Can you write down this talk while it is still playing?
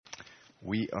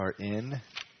We are in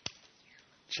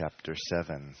chapter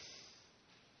 7.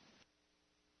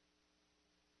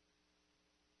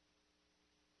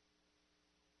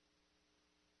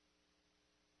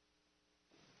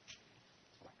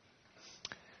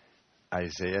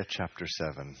 Isaiah chapter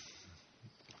 7.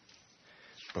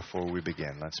 Before we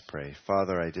begin, let's pray.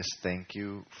 Father, I just thank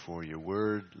you for your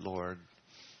word, Lord.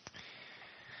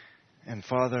 And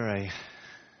Father,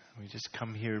 we just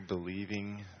come here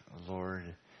believing,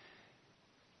 Lord,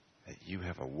 that you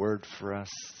have a word for us,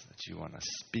 that you want to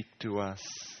speak to us.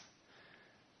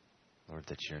 Lord,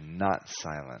 that you're not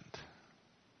silent.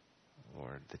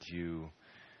 Lord, that you,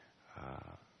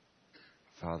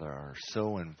 Father, are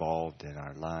so involved in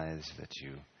our lives, that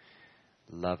you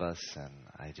love us. And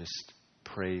I just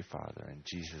pray, Father, in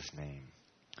Jesus' name,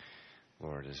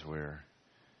 Lord, as we're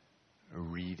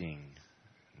reading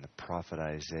in the prophet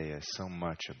Isaiah so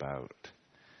much about,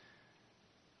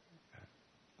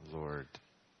 Lord,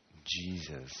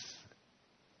 Jesus.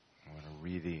 I want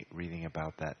to reading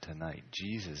about that tonight.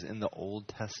 Jesus in the Old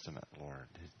Testament, Lord,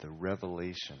 the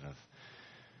revelation of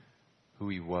who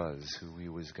he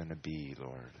was going to be,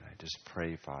 Lord. I just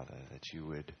pray, Father, that you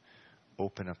would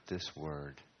open up this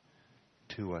word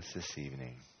to us this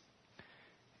evening.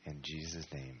 In Jesus'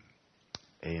 name,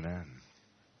 amen.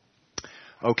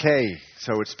 Okay,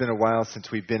 so it's been a while since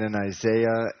we've been in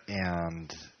Isaiah,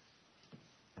 and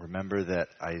remember that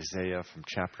Isaiah from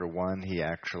chapter 1, he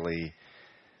actually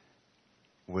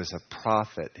was a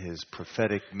prophet. His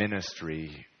prophetic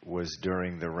ministry was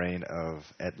during the reign of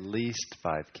at least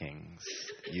 5 kings: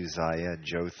 Uzziah,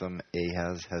 Jotham,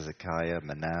 Ahaz, Hezekiah,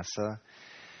 Manasseh.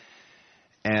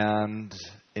 And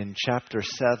in chapter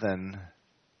 7,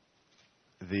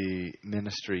 the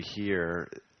ministry here,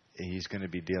 he's going to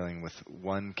be dealing with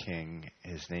one king.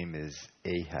 His name is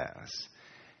Ahaz.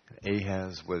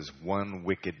 Ahaz was one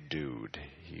wicked dude.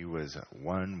 He was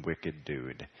one wicked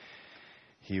dude.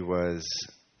 He was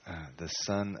the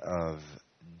son of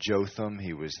Jotham.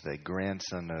 He was the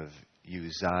grandson of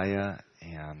Uzziah,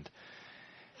 and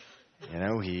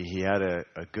he had a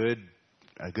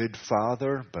good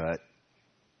father. But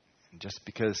just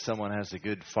because someone has a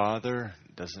good father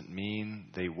doesn't mean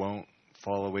they won't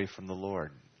fall away from the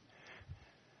Lord.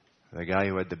 The guy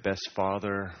who had the best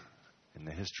father in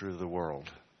the history of the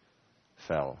world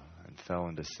fell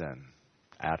into sin.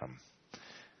 Adam.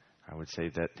 I would say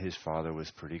that his father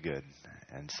was pretty good.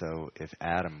 And so if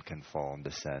Adam can fall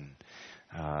into sin,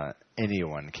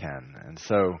 anyone can. And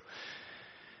so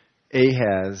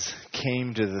Ahaz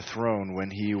came to the throne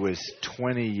when he was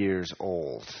 20 years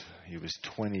old. He was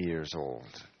 20 years old.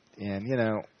 And,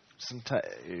 sometimes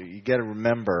you got to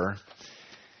remember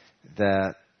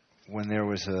that when there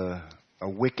was a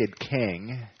wicked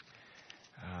king,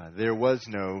 there was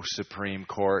no Supreme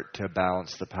Court to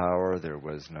balance the power. There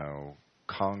was no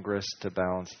Congress to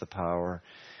balance the power.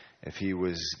 If he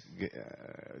was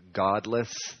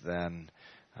godless, then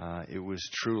it was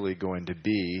truly going to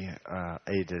be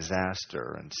a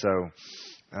disaster. And so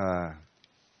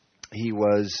he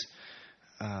was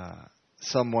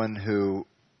someone who,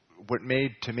 what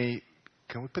made to me,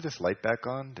 can we put this light back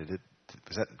on? Did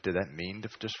that mean to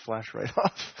just flash right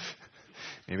off?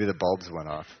 Maybe the bulbs went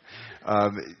off.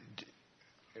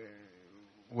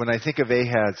 When I think of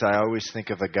Ahaz, I always think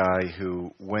of a guy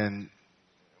who, when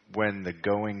the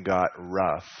going got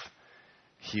rough,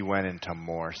 he went into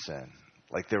more sin.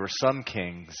 Like there were some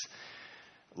kings,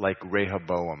 like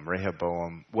Rehoboam.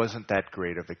 Rehoboam wasn't that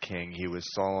great of a king. He was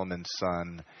Solomon's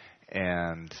son,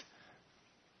 and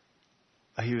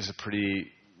he was a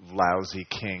pretty lousy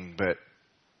king. But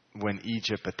when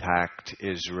Egypt attacked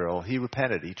Israel, he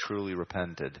repented. He truly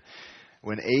repented.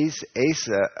 When Ahaz,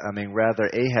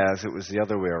 it was the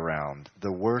other way around.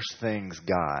 The worse things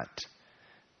got,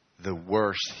 the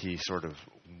worse he sort of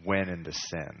went into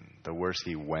sin. The worse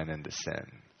he went into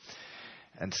sin.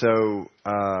 And so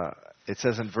it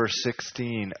says in verse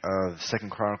 16 of 2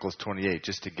 Chronicles 28,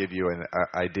 just to give you an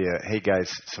idea, hey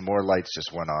guys, some more lights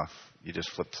just went off. You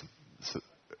just flipped some.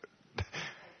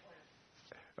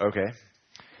 Okay.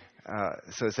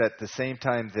 So it's at the same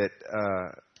time that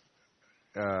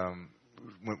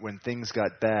when things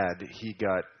got bad, he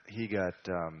got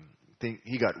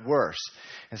worse.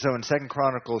 And so in 2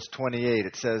 Chronicles 28,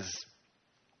 it says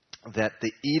that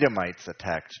the Edomites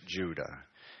attacked Judah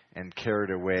and carried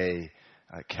away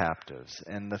captives.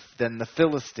 And then the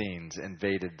Philistines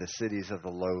invaded the cities of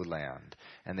the lowland,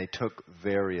 and they took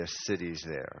various cities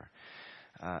there.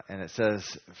 And it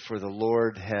says, for the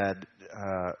Lord had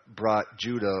brought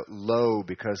Judah low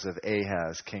because of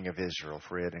Ahaz, king of Israel,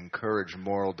 for he had encouraged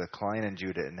moral decline in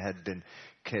Judah and had been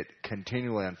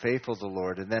continually unfaithful to the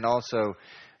Lord. And then also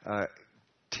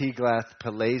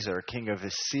Tiglath-Pileser, king of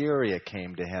Assyria,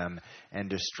 came to him and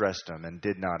distressed him and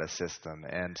did not assist him.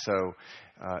 And so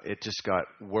it just got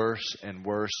worse and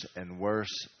worse and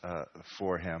worse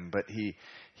for him. But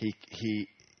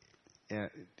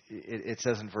it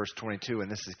says in verse 22,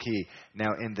 and this is key,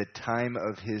 now in the time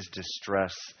of his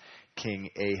distress, King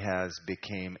Ahaz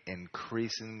became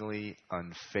increasingly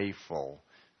unfaithful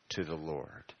to the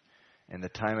Lord. In the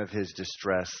time of his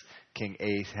distress, King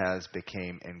Ahaz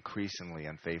became increasingly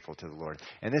unfaithful to the Lord.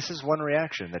 And this is one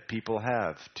reaction that people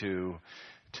have to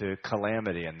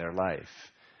calamity in their life.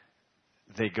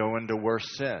 They go into worse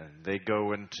sin. They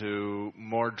go into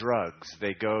more drugs.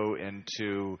 They go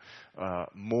into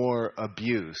more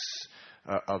abuse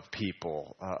of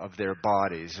people, of their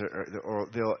bodies, or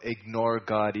they'll ignore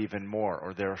God even more,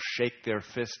 or they'll shake their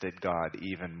fist at God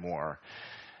even more.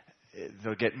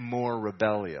 They'll get more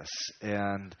rebellious,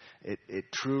 and it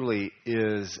truly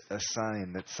is a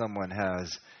sign that someone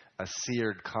has a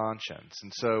seared conscience.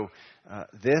 And so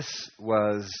this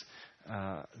was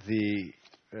the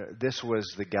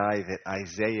guy that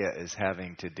Isaiah is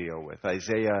having to deal with.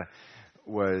 Isaiah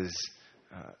was,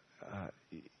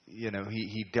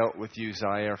 he dealt with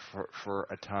Uzziah for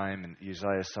a time, and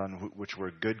Uzziah's son, which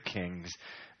were good kings.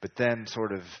 But then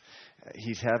sort of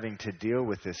he's having to deal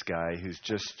with this guy who's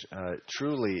just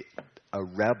truly a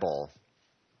rebel.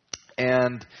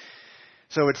 And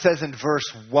so it says in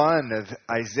verse 1 of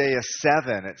Isaiah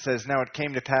 7, it says, now it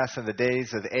came to pass in the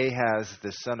days of Ahaz,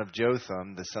 the son of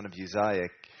Jotham, the son of Uzziah,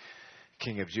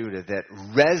 king of Judah, that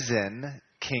Rezin,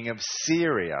 king of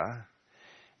Syria,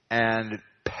 and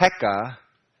Pekah,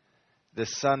 the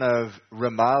son of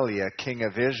Remaliah, king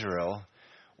of Israel,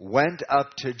 went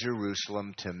up to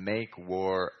Jerusalem to make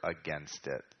war against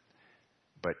it,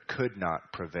 but could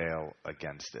not prevail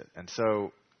against it. And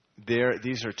so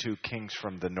these are two kings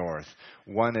from the north.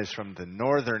 One is from the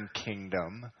northern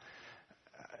kingdom.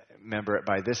 Remember,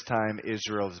 by this time,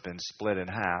 Israel has been split in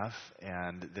half,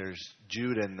 and there's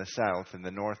Judah in the south. In the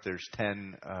north, there's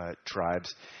 10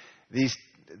 tribes.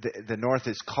 The north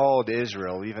is called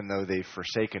Israel, even though they've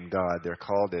forsaken God. They're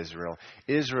called Israel.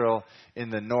 Israel in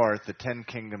the north, the 10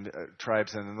 kingdom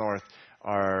tribes in the north,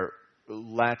 are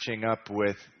latching up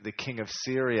with the king of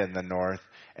Syria in the north,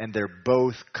 and they're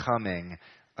both coming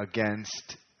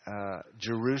against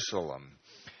Jerusalem,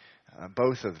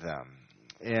 both of them.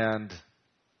 And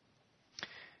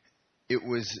it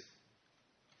was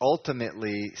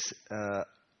ultimately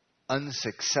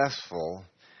unsuccessful,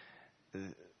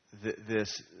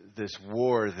 this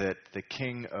war that the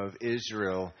king of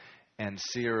Israel and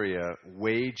Syria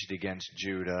waged against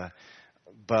Judah.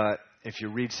 But if you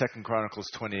read 2 Chronicles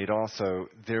 28 also,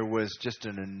 there was just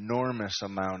an enormous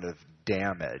amount of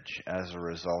damage as a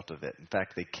result of it. In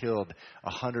fact, they killed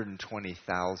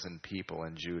 120,000 people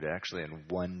in Judah, actually in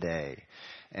one day.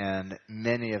 And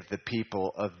many of the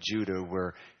people of Judah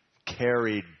were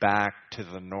carried back to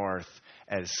the north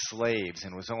as slaves,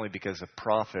 and it was only because a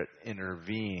prophet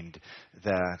intervened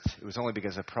that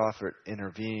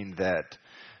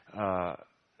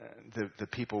the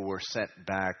people were sent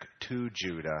back to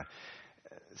Judah.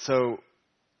 So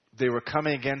they were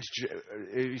coming against,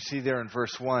 you see there in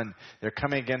verse 1, they're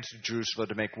coming against Jerusalem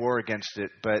to make war against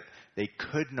it, but they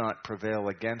could not prevail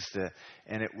against it.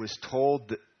 And it was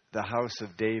told the house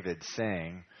of David,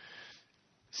 saying,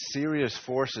 Syria's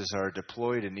forces are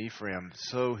deployed in Ephraim,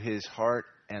 so his heart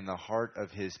and the heart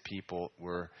of his people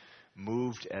were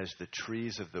moved as the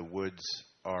trees of the woods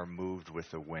are moved with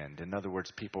the wind. In other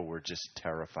words, people were just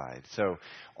terrified. So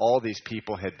all these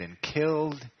people had been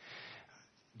killed.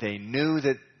 They knew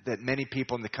that many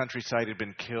people in the countryside had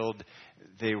been killed.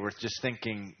 They were just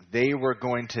thinking they were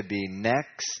going to be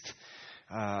next.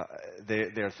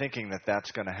 They're thinking that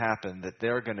that's going to happen, that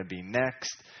they're going to be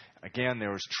next. Again, there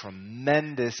was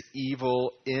tremendous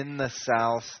evil in the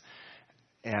south,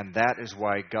 and that is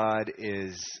why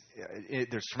there's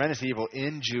tremendous evil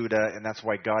in Judah, and that's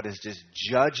why God is just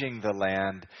judging the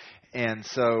land. And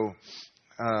so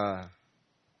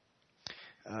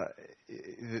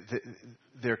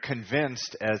they're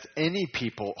convinced, as any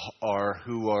people are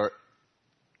who are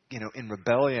in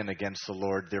rebellion against the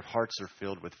Lord, their hearts are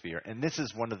filled with fear. And this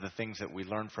is one of the things that we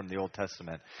learn from the Old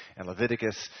Testament. In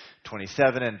Leviticus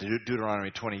 27 and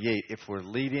Deuteronomy 28, if we're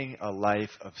leading a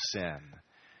life of sin,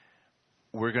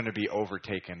 we're going to be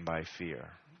overtaken by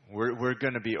fear. We're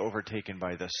going to be overtaken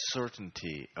by the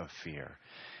certainty of fear.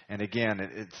 And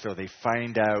again, so they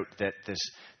find out that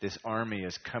this army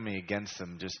is coming against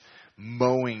them, just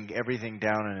mowing everything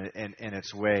down in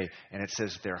its way. And it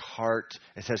says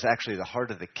actually the heart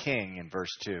of the king in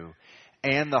verse 2,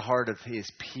 and the heart of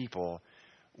his people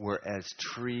were as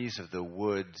trees of the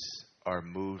woods are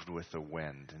moved with the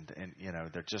wind, and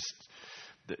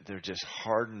they're just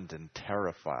hardened and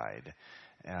terrified,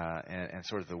 and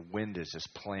sort of the wind is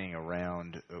just playing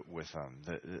around with them.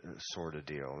 The sort of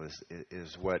deal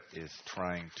is what is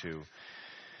trying to.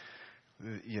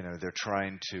 They're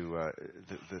trying to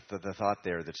the thought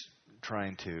there that's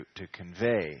trying to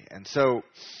convey. And so,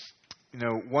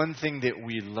 one thing that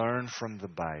we learn from the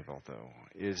Bible, though,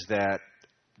 is that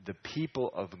the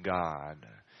people of God,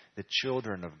 the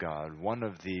children of God, one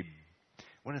of the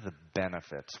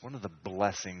benefits, one of the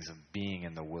blessings of being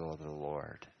in the will of the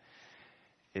Lord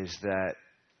is that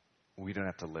we don't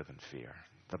have to live in fear.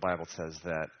 The Bible says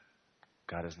that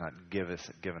God has not given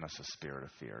us a spirit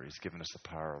of fear. He's given us the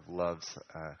power of love,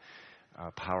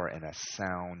 power and a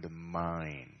sound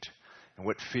mind. And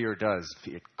what fear does,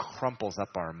 it crumples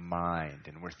up our mind,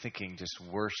 and we're thinking just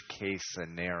worst case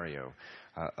scenario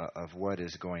of what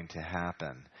is going to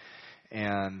happen.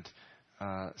 And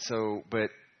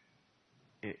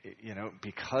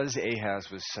because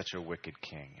Ahaz was such a wicked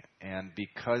king, and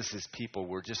because his people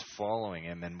were just following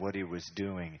him and what he was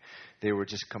doing, they were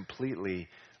just completely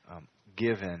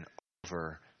given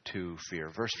over to fear.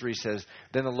 Verse 3 says,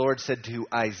 "Then the Lord said to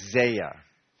Isaiah,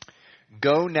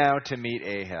 'Go now to meet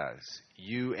Ahaz,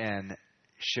 you and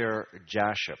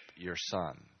Sher-Jashub, your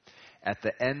son, at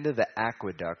the end of the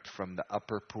aqueduct from the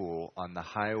upper pool on the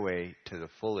highway to the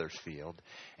fuller's field,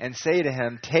 and say to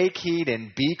him, take heed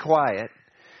and be quiet.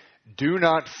 Do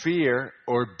not fear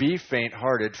or be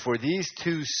faint-hearted for these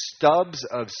two stubs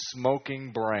of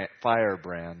smoking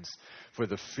firebrands, for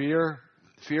the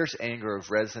fierce anger of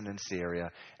Rezin and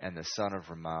Syria and the son of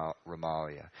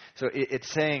Remaliah.'" So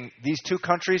it's saying these two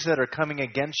countries that are coming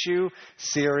against you,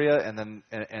 Syria and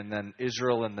then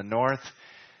Israel in the north,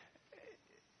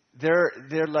 they're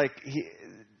like,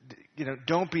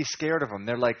 don't be scared of them.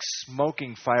 They're like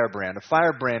smoking firebrand. A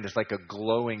firebrand is like a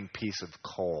glowing piece of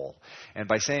coal, and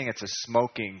by saying it's a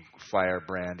smoking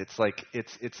firebrand, it's like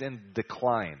it's in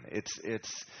decline.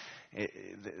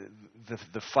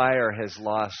 The fire has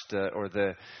lost, or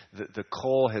the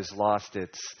coal has lost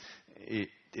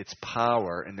its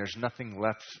power, and there's nothing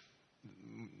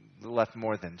left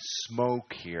more than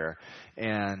smoke here.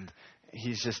 And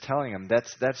he's just telling them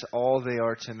that's all they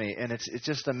are to me. And it's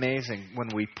just amazing when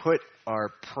we put our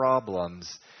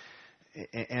problems,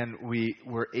 and we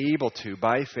were able to,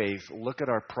 by faith, look at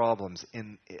our problems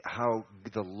in how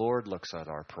the Lord looks at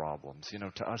our problems.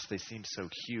 To us they seem so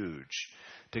huge.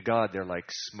 To God, they're like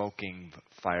smoking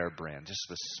firebrand, just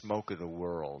the smoke of the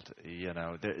world.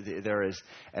 There is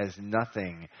as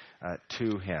nothing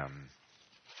to him.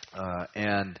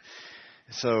 And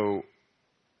so,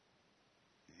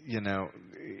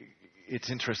 it's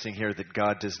interesting here that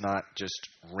God does not just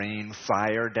rain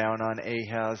fire down on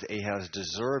Ahaz. Ahaz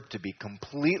deserved to be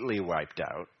completely wiped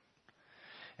out.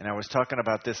 And I was talking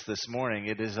about this morning.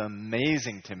 It is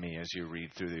amazing to me as you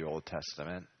read through the Old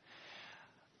Testament,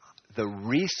 the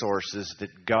resources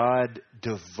that God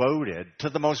devoted to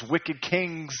the most wicked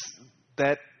kings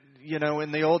that,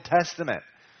 in the Old Testament.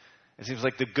 It seems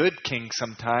like the good kings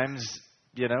sometimes,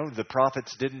 the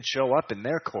prophets didn't show up in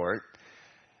their court.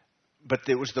 But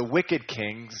it was the wicked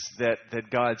kings that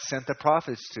God sent the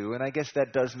prophets to, and I guess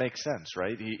that does make sense,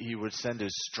 right? He would send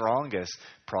his strongest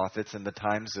prophets in the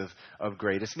times of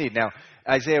greatest need. Now,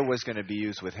 Isaiah was going to be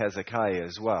used with Hezekiah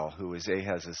as well, who was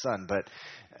Ahaz's son, but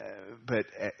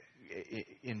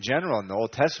in general, in the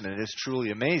Old Testament, it is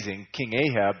truly amazing. King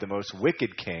Ahab, the most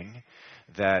wicked king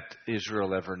that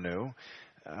Israel ever knew,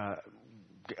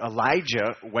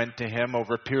 Elijah went to him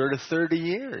over a period of 30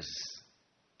 years.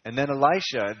 And then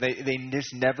Elisha,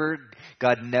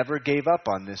 God never gave up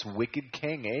on this wicked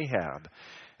king Ahab.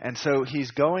 And so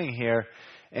he's going here,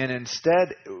 and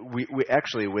instead, we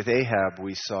actually, with Ahab,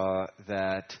 we saw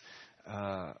that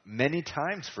many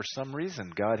times, for some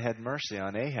reason, God had mercy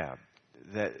on Ahab.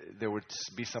 That there would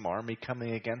be some army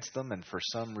coming against them, and for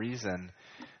some reason,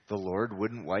 the Lord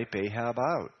wouldn't wipe Ahab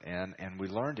out. And we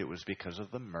learned it was because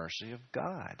of the mercy of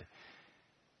God.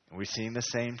 We're seeing the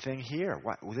same thing here.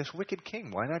 This wicked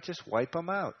king, why not just wipe him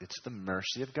out? It's the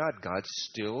mercy of God. God's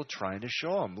still trying to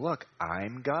show him, look,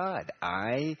 I'm God.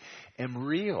 I am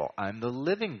real. I'm the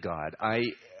living God.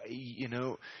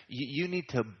 You need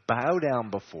to bow down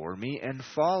before me and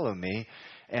follow me.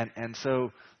 And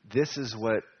so this is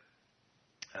what,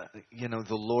 the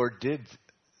Lord did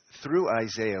through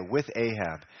Isaiah with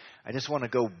Ahab. I just want to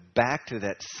go back to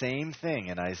that same thing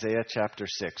in Isaiah chapter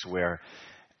 6, where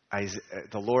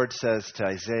the Lord says to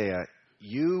Isaiah,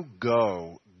 you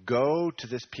go to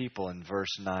this people in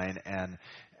verse 9,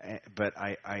 but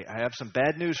I have some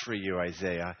bad news for you,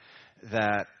 Isaiah,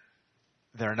 that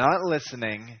they're not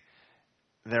listening,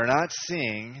 they're not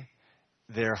seeing,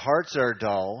 Their hearts are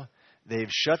dull. They've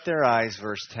shut their eyes,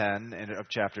 verse 10 of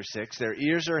chapter 6. Their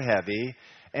ears are heavy,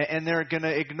 and they're going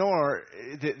to ignore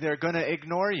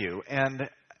you. And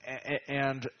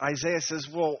Isaiah says,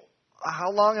 well,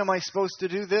 how long am I supposed to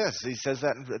do this? He says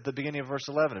that at the beginning of verse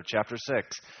 11 of chapter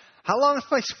 6. How long am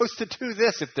I supposed to do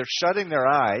this if they're shutting their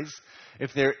eyes,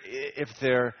 if their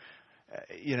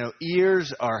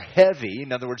ears are heavy,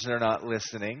 in other words, they're not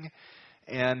listening,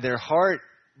 and their heart,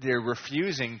 they're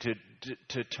refusing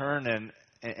to turn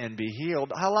and be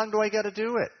healed? How long do I got to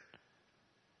do it?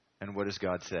 And what does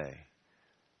God say?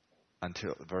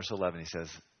 Until, verse 11, he says,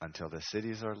 until the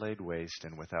cities are laid waste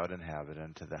and without inhabitant,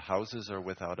 until the houses are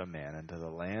without a man, until the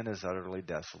land is utterly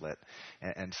desolate.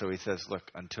 And so he says, look,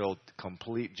 until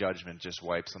complete judgment just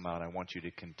wipes them out, I want you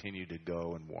to continue to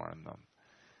go and warn them.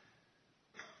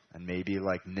 And maybe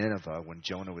like Nineveh, when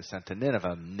Jonah was sent to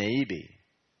Nineveh, maybe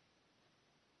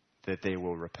that they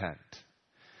will repent.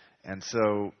 And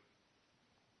so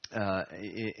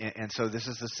this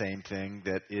is the same thing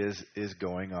that is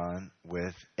going on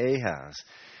with Ahaz.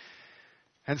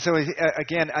 And so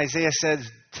again, Isaiah says,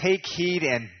 take heed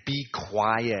and be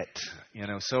quiet.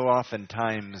 So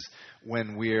oftentimes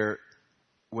when we're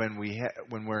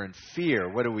in fear,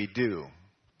 what do?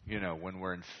 When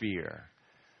we're in fear.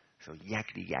 So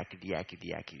yakety, yakety,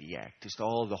 yakety, yakety, yak. Just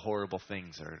all the horrible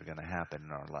things that are going to happen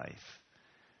in our life.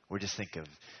 We just think of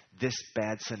this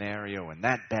bad scenario and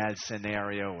that bad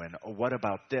scenario, and what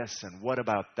about this and what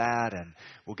about that? And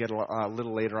we'll get a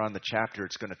little later on in the chapter,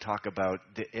 it's going to talk about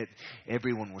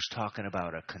everyone was talking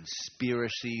about a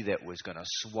conspiracy that was going to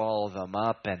swallow them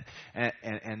up, and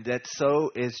that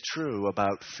so is true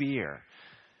about fear.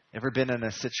 Ever been in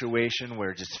a situation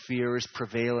where just fear is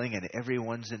prevailing and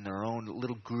everyone's in their own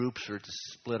little groups or just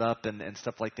split up and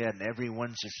stuff like that, and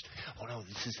everyone's just, oh no,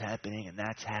 this is happening and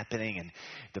that's happening, and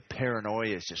the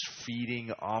paranoia is just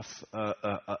feeding off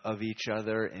of each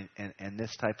other and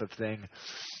this type of thing.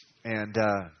 And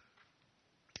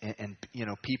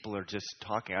people are just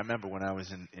talking. I remember when I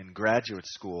was in graduate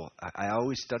school, I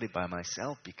always studied by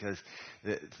myself because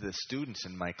the students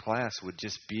in my class would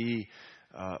just be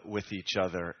with each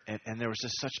other, and there was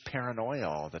just such paranoia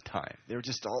all the time. They were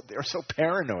so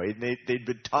paranoid.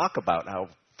 They'd talk about how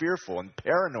fearful and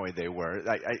paranoid they were.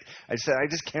 I said, I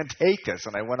just can't take this,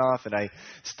 and I went off and I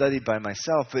studied by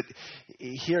myself. But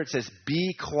here it says,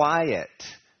 be quiet,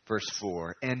 verse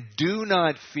 4, and do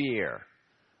not fear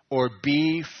or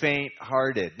be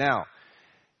faint-hearted. Now,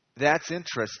 that's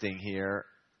interesting here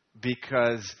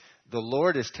because the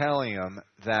Lord is telling him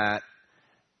that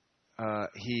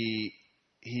he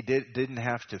didn't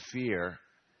have to fear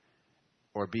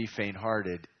or be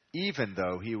faint-hearted, even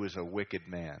though he was a wicked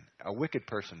man. A wicked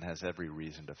person has every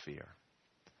reason to fear.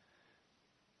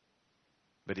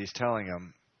 But he's telling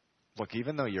him, look,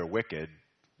 even though you're wicked,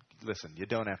 listen, you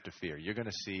don't have to fear. You're going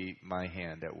to see my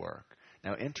hand at work.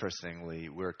 Now, interestingly,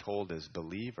 we're told as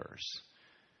believers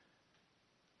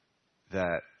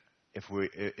that if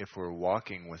we're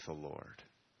walking with the Lord,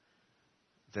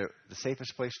 the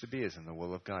safest place to be is in the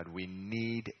will of God. We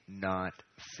need not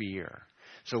fear.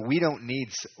 So we don't need,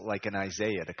 like an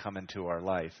Isaiah, to come into our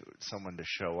life, someone to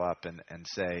show up and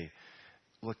say,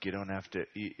 look, you don't have to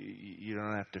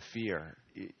fear.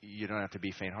 You don't have to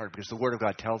be faint-hearted, because the Word of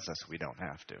God tells us we don't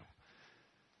have to.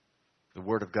 The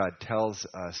Word of God tells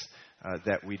us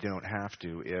that we don't have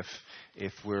to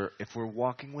if we're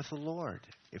walking with the Lord,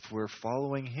 if we're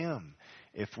following Him,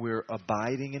 if we're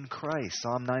abiding in Christ.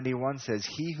 Psalm 91 says,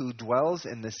 he who dwells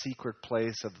in the secret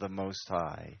place of the Most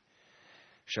High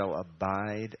shall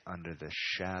abide under the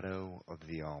shadow of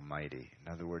the Almighty.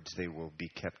 In other words, they will be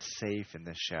kept safe in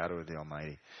the shadow of the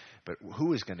Almighty. But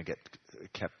who is going to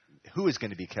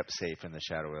be kept safe in the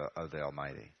shadow of the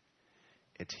Almighty?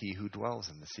 It's he who dwells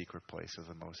in the secret place of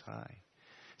the Most High.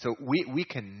 So we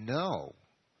can know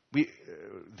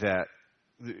that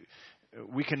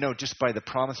we can know just by the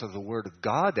promise of the Word of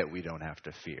God that we don't have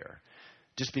to fear.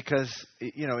 Just because,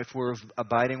 if we're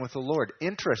abiding with the Lord.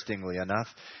 Interestingly enough,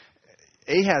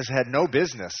 Ahaz had no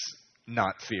business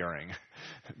not fearing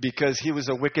because he was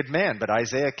a wicked man. But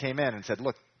Isaiah came in and said,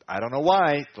 look, I don't know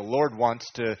why. The Lord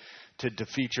wants to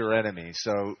defeat your enemy.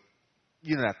 So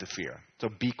you don't have to fear. So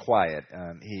be quiet,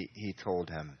 he told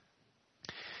him.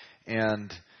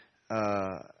 And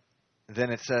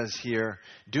then it says here,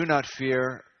 do not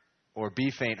fear or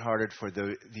be faint-hearted for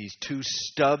these two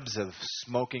stubs of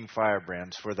smoking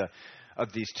firebrands. For the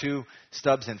of these two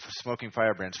stubs and smoking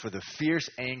firebrands for the fierce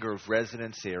anger of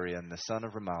resident Syria and the son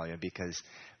of Remaliah, because,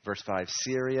 verse 5,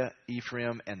 Syria,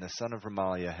 Ephraim, and the son of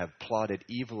Remaliah have plotted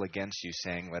evil against you,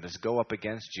 saying, let us go up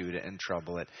against Judah and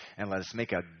trouble it, and let us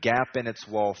make a gap in its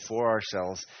wall for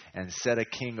ourselves, and set a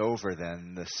king over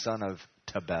them, the son of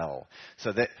Tabel.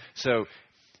 So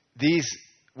these,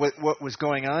 what was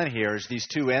going on here is these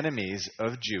two enemies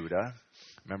of Judah.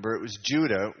 Remember, it was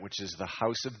Judah, which is the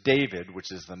house of David,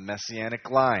 which is the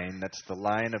messianic line. That's the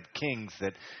line of kings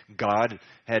that God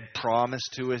had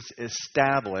promised to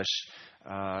establish,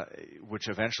 which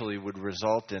eventually would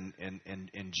result in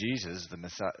Jesus,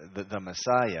 the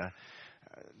Messiah.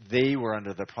 They were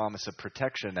under the promise of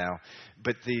protection now.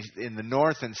 But in the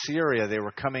north in Syria, they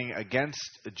were coming against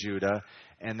Judah,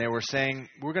 and they were saying,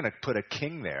 we're going to put a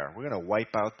king there. We're going to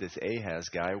wipe out this Ahaz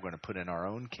guy. We're going to put in our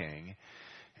own king.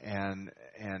 And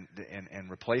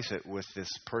replace it with this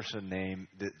person named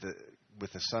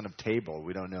with the son of Tabel.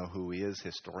 We don't know who he is.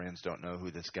 Historians don't know who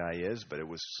this guy is, but it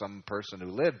was some person who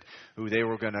lived, who they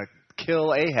were going to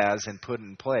kill Ahaz and put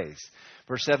in place.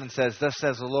 Verse 7 says, thus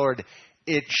says the Lord,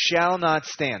 it shall not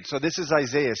stand. So this is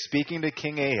Isaiah speaking to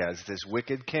King Ahaz, this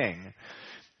wicked king.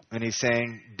 And he's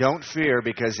saying, don't fear,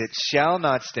 because it shall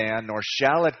not stand, nor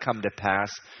shall it come to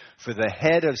pass, for the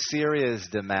head of Syria is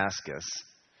Damascus,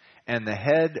 and the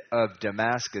head of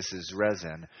Damascus is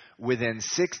Rezin. Within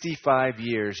 65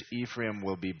 years Ephraim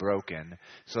will be broken,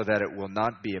 so that it will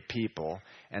not be a people.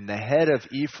 And the head of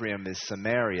Ephraim is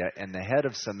Samaria, and the head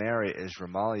of Samaria is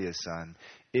Remaliah's son.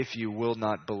 If you will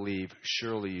not believe,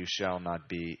 surely you shall not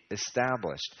be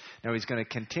established. Now he's going to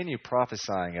continue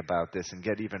prophesying about this and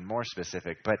get even more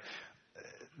specific. But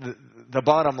the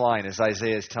bottom line is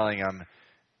Isaiah is telling him,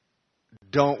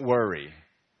 don't worry.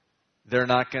 They're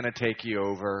not going to take you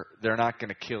over. They're not going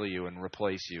to kill you and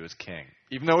replace you as king,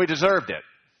 even though he deserved it.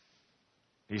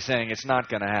 He's saying it's not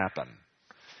going to happen.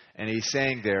 And he's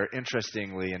saying there,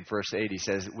 interestingly, in verse 8, he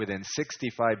says, within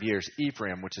 65 years,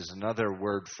 Ephraim, which is another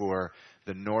word for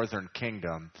the northern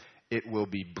kingdom, it will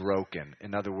be broken.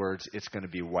 In other words, it's going to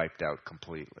be wiped out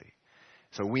completely.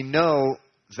 So we know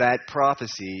that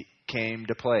prophecy came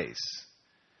to place,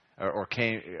 or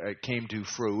came to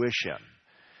fruition.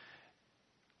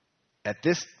 At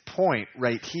this point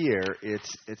right here,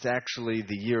 it's actually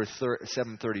the year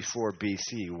 734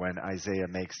 BC when Isaiah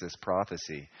makes this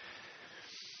prophecy.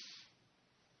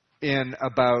 In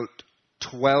about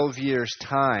 12 years'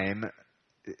 time,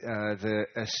 the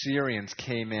Assyrians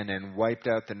came in and wiped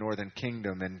out the northern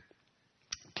kingdom and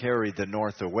carried the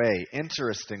north away.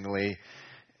 Interestingly,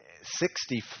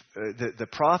 the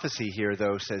prophecy here,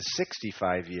 though, says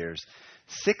 65 years.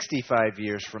 65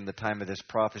 years from the time of this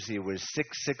prophecy was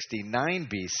 669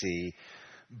 BC.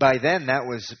 By then, that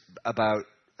was about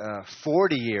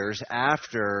 40 years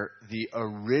after the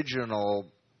original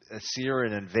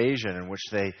Assyrian invasion in which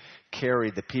they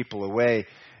carried the people away.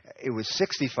 It was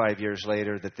 65 years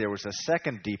later that there was a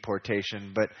second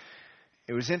deportation, but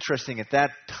it was interesting at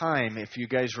that time, if you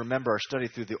guys remember our study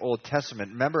through the Old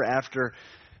Testament, remember after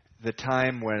the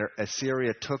time when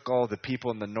Assyria took all the people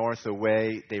in the north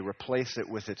away, they replaced it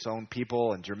with its own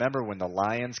people. And do you remember when the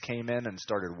lions came in and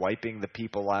started wiping the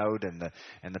people out, and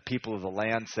the people of the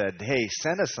land said, hey,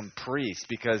 send us some priests,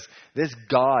 because this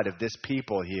God of this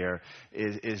people here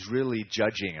is really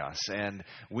judging us, and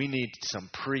we need some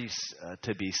priests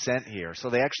to be sent here. So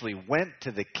they actually went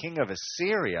to the king of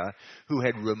Assyria, who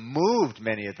had removed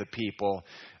many of the people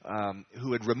of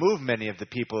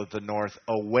the north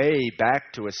away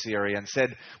back to Assyria, and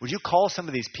said, would you call some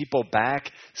of these people back,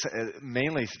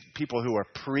 mainly people who are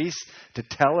priests, to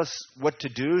tell us what to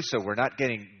do so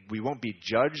we won't be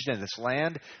judged in this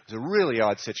land? It was a really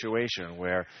odd situation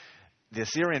where the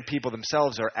Assyrian people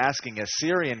themselves are asking a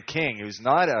Syrian king who's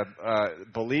not a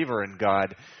believer in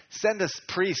God, send us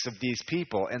priests of these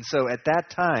people. And so at that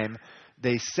time,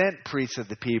 they sent priests of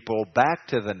the people back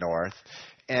to the north,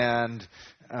 and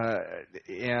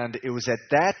it was at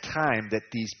that time that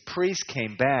these priests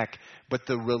came back, but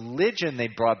the religion they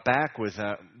brought back was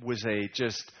a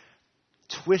just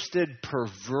twisted,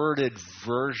 perverted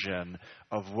version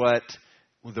of what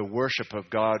the worship of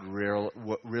God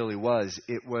really was.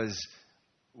 It was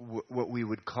what we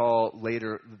would call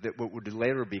later, what would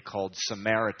later be called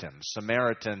Samaritans.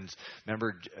 Samaritans,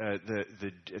 remember,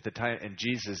 at the time in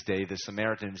Jesus' day, the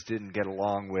Samaritans didn't get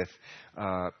along with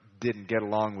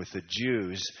the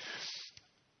Jews.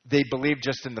 They believed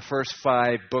just in the first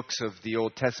 5 books of the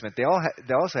Old Testament. They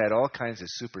also had all kinds of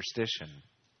superstition.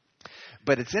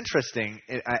 But it's interesting.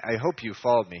 I hope you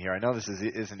followed me here. I know this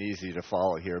isn't easy to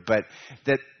follow here, but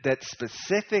that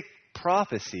specific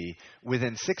prophecy,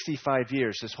 within 65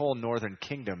 years, this whole northern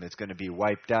kingdom is going to be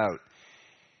wiped out.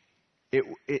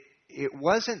 it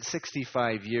wasn't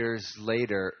 65 years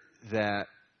later that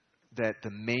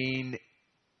the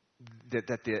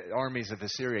armies of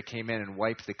Assyria came in and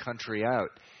wiped the country out.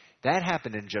 That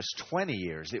happened in just 20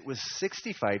 years. It was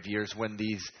 65 years when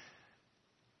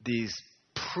these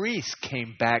priests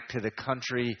came back to the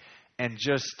country and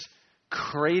just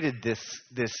created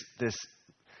this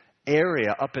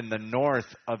area up in the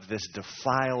north of this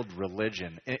defiled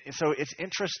religion. And so it's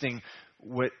interesting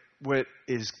what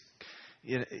is,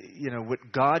 what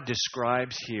God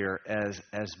describes here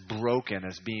as broken,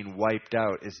 as being wiped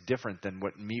out, is different than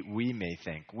what we may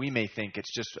think. We may think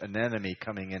it's just an enemy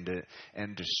coming into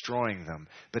and destroying them.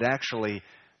 But actually,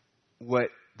 what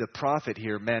the prophet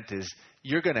here meant is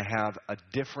you're going to have a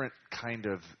different kind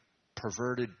of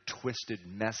perverted, twisted,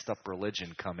 messed up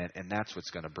religion come in, and that's what's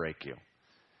going to break you.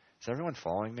 Is everyone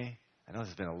following me? I know this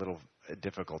has been a little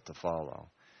difficult to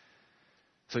follow.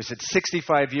 So he said,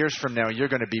 65 years from now, you're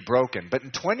going to be broken. But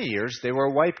in 20 years, they were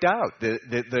wiped out.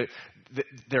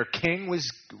 Their king was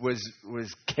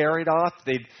carried off.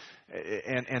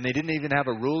 And they didn't even have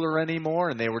a ruler anymore.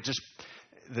 And they were just,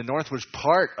 the north was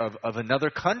part of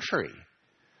another country.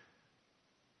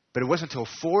 But it wasn't until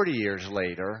 40 years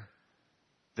later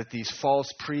that these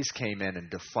false priests came in and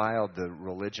defiled the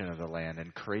religion of the land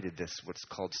and created this, what's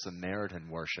called Samaritan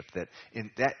worship.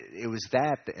 It was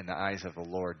that in the eyes of the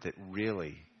Lord that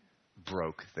really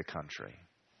broke the country.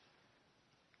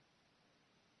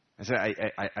 And so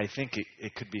I think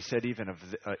it could be said even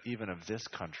of this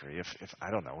country, if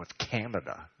I don't know, if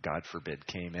Canada, God forbid,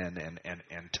 came in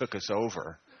and took us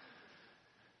over.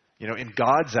 In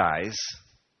God's eyes,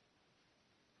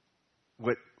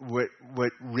 what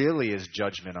really is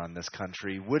judgment on this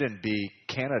country wouldn't be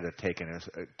Canada taking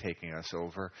us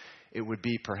over. It would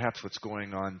be perhaps what's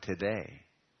going on today.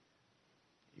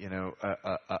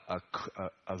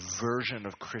 A version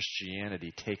of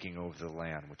Christianity taking over the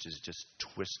land, which is just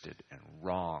twisted and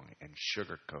wrong and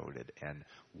sugar-coated and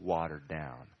watered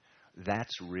down.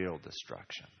 That's real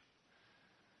destruction.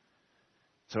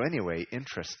 So anyway,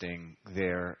 interesting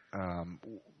there,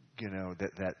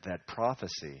 that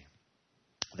prophecy.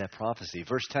 That prophecy.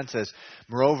 Verse 10 says,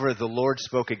 "Moreover, the Lord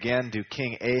spoke again to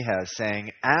King Ahaz,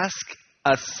 saying, Ask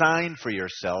a sign for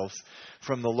yourselves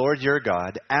from the Lord your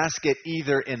God. Ask it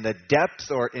either in the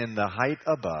depth or in the height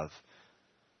above.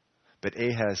 But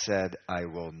Ahaz said, I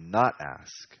will not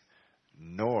ask,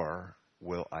 nor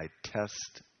will I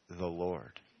test the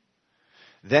Lord.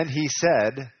 Then he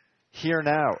said, Hear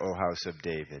now, O house of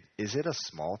David, is it a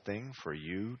small thing for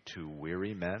you to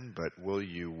weary men, but will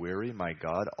you weary my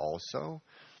God also?"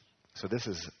 So this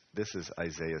is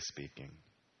Isaiah speaking.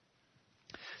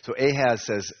 So Ahaz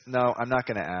says, no, I'm not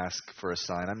going to ask for a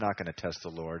sign. I'm not going to test the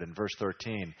Lord. In verse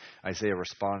 13, Isaiah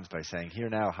responds by saying, Hear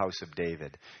now, house of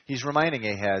David. He's reminding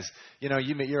Ahaz,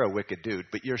 you're a wicked dude,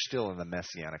 but you're still in the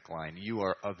messianic line. You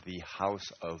are of the house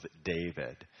of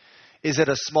David. Is it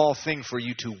a small thing for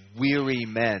you to weary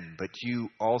men, but you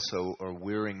also are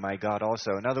wearying my God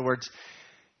also? In other words,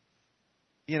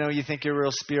 you think you're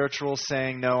real spiritual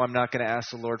saying, no, I'm not going to ask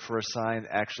the Lord for a sign.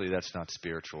 Actually, that's not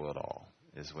spiritual at all,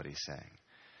 is what he's saying.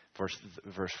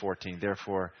 Verse 14,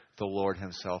 Therefore the Lord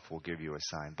himself will give you a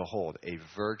sign. Behold, a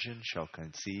virgin shall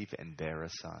conceive and bear a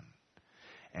son,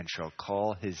 and shall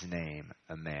call his name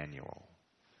Emmanuel.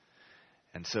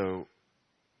 And so,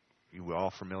 you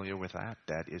all familiar with that?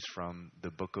 That is from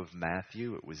the book of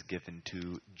Matthew. It was given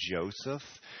to Joseph,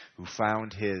 who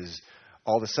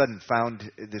all of a sudden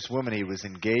found this woman he was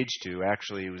engaged to.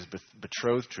 Actually, he was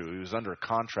betrothed to. He was under a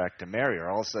contract to marry her.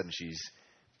 All of a sudden, she's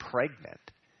pregnant.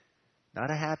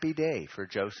 Not a happy day for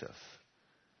Joseph.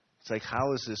 It's like,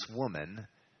 how is this woman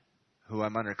who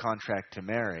I'm under contract to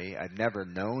marry, I've never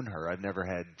known her, I've never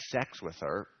had sex with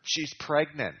her, she's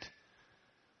pregnant?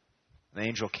 An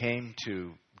angel came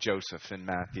to Joseph in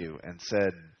Matthew and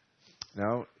said,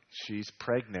 no, she's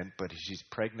pregnant, but she's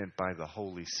pregnant by the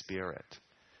Holy Spirit.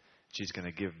 She's going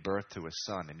to give birth to a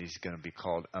son, and he's going to be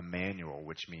called Emmanuel,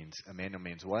 which means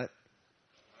what?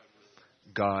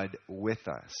 God with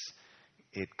us.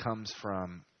 It comes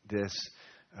from this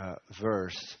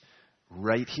verse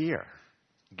right here,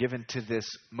 given to this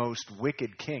most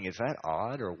wicked king. Is that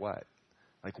odd or what?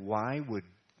 Like, why would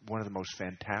one of the most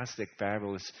fantastic,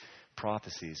 fabulous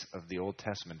prophecies of the Old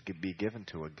Testament be given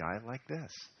to a guy like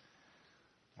this?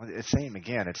 Well, it's same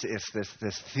again. It's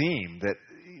this theme that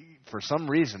for some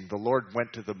reason the Lord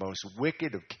went to the most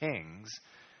wicked of kings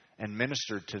and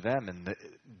ministered to them in the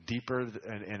deeper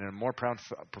and in a more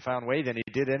profound way than he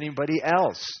did anybody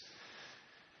else.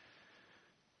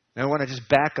 Now I want to just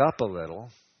back up a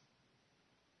little,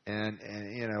 and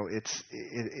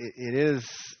it is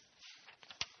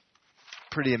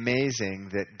pretty amazing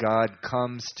that God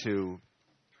comes to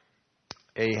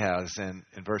Ahaz, and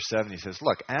in verse 7 he says,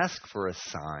 look, ask for a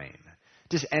sign.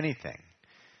 Just anything.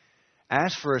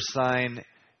 Ask for a sign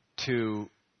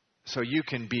so you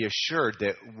can be assured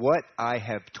that what I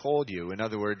have told you, in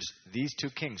other words, these two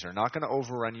kings are not going to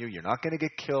overrun you, you're not going to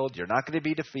get killed, you're not going to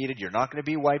be defeated, you're not going to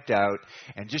be wiped out,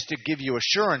 and just to give you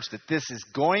assurance that this is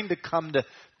going to come to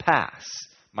pass,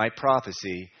 my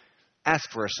prophecy, ask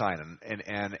for a sign.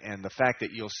 And the fact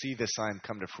that you'll see this sign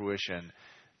come to fruition,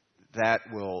 that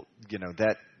will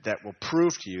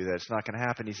prove to you that it's not going to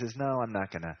happen. He says, no, I'm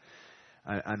not going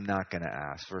to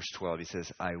ask. Verse 12, he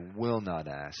says, I will not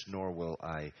ask, nor will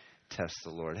I test the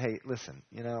Lord. Hey, listen,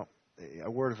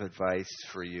 a word of advice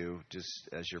for you, just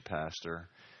as your pastor.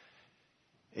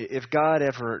 If God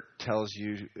ever tells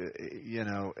you,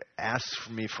 ask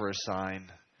me for a sign,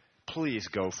 please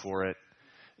go for it.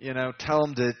 Tell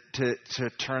him to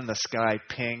turn the sky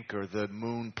pink or the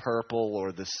moon purple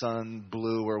or the sun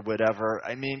blue or whatever.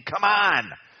 I mean, come on.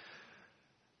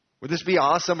 Would this be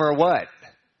awesome or what?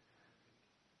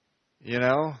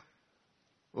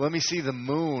 Let me see the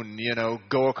moon,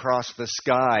 go across the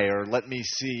sky, or let me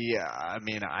see, I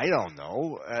don't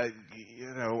know,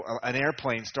 an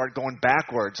airplane start going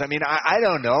backwards. I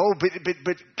don't know,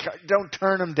 but don't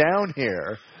turn them down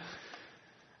here.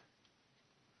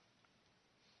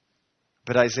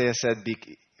 But Isaiah said,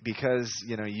 because,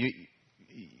 you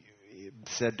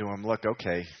said to him, look,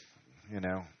 okay,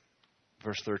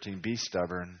 verse 13, be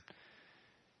stubborn.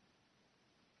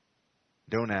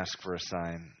 Don't ask for a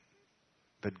sign,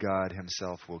 but God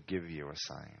himself will give you a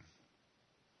sign.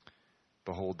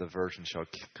 Behold, the virgin shall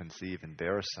conceive and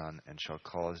bear a son, and shall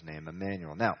call his name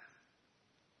Emmanuel. Now,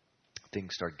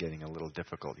 things start getting a little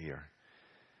difficult here.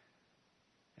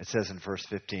 It says in verse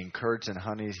 15, curds and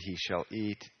honey he shall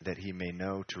eat, that he may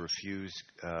know to refuse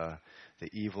the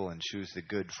evil and choose the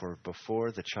good. For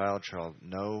before the child shall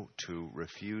know to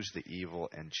refuse the evil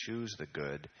and choose the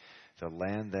good, the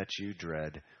land that you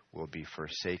dread will be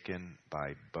forsaken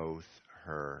by both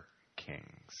her kings.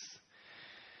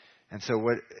 And so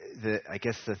I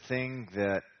guess the thing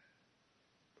that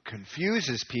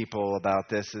confuses people about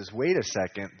this is, wait a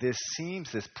second, this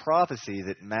prophecy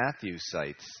that Matthew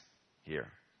cites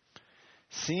here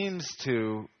seems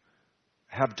to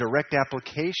have direct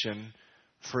application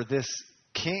for this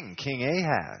King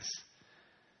Ahaz.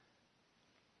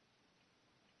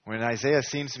 When Isaiah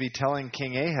seems to be telling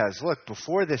King Ahaz, look,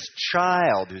 before this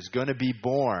child who's going to be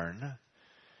born,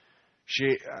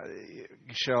 she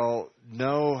shall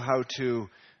know how to,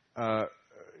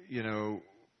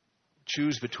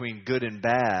 choose between good and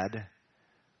bad.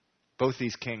 Both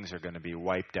these kings are going to be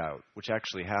wiped out, which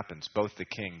actually happens. Both the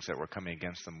kings that were coming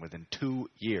against them within 2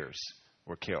 years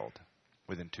were killed.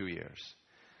 Within 2 years.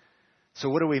 So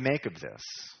what do we make of this?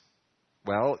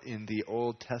 Well, in the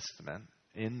Old Testament,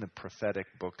 in the prophetic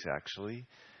books actually,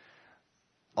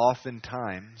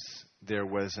 oftentimes there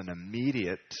was an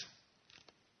immediate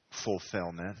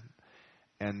fulfillment,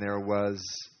 and there was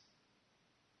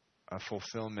a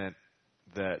fulfillment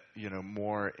that,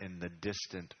 more in the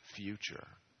distant future.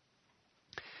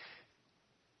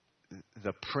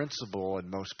 The principal and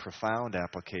most profound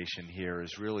application here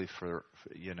is really for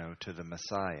to the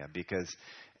Messiah, because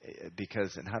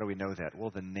and how do we know that? Well,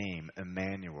 the name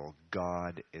Emmanuel,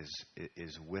 God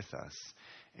is with us,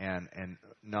 and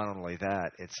not only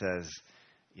that, it says,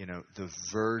 the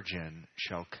virgin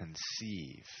shall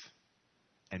conceive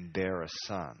and bear a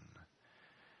son,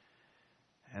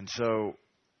 and so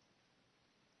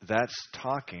that's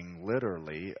talking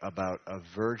literally about a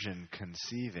virgin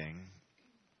conceiving.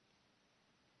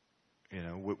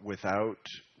 Without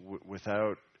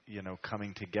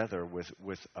coming together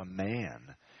with a man.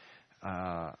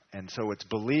 And so it's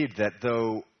believed that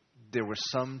though there was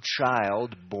some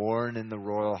child born in the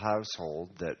royal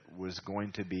household that was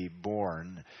going to be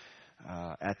born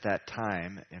at that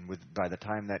time, and by the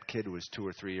time that kid was 2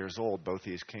 or 3 years old, both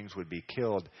these kings would be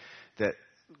killed, that,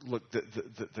 look,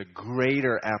 the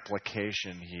greater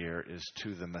application here is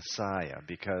to the Messiah,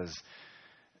 because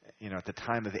at the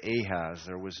time of Ahaz,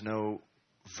 there was no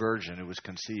virgin who was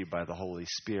conceived by the Holy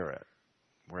Spirit.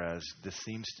 Whereas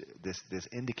this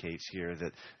indicates here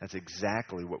that that's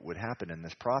exactly what would happen in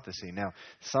this prophecy. Now,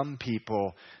 some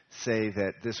people say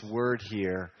that this word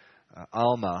here,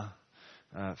 Alma,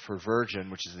 for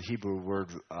virgin, which is the Hebrew word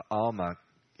Alma,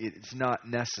 it's not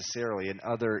necessarily in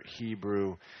other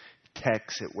Hebrew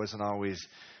texts. It wasn't always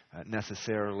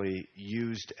necessarily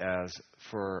used as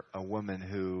for a woman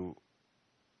who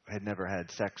had never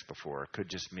had sex before. It could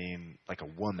just mean like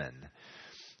a woman.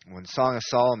 When Song of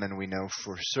Solomon, we know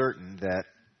for certain that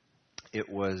it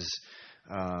was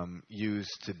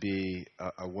used to be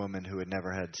a woman who had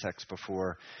never had sex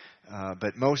before.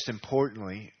 But most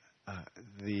importantly,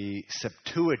 the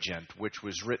Septuagint, which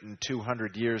was written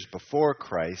 200 years before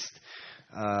Christ,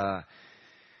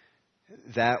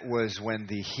 that was when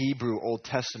the Hebrew Old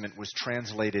Testament was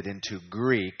translated into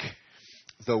Greek.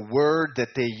 The word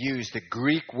that they used, the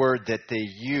Greek word that they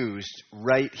used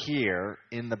right here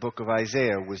in the book of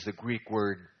Isaiah was the Greek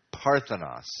word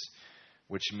Parthenos,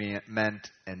 which meant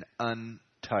an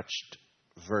untouched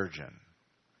virgin.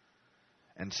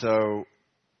 And so,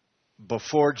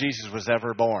 before Jesus was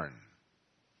ever born,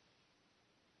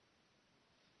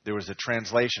 there was a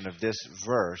translation of this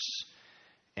verse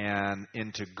and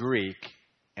into Greek,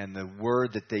 and the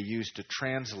word that they used to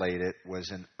translate it was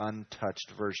an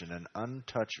untouched virgin. An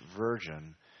untouched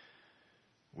virgin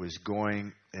was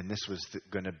going, and this was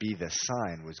going to be the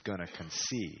sign, was going to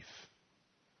conceive.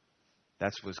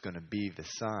 That was going to be the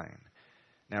sign.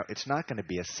 Now, it's not going to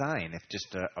be a sign if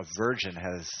just a virgin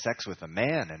has sex with a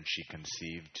man and she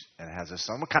conceived and has a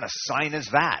son. What kind of sign is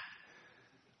that?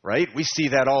 Right? We see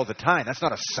that all the time. That's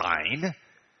not a sign.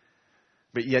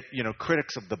 But yet,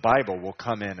 critics of the Bible will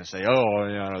come in and say,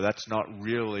 that's not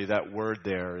really, that word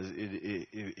there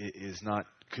is not,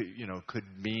 could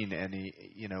mean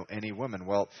any woman.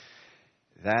 Well,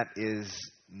 that is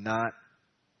not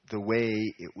the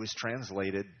way it was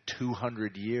translated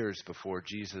 200 years before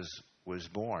Jesus was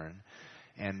born.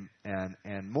 And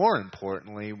more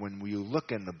importantly, when we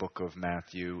look in the book of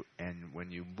Matthew and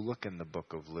when you look in the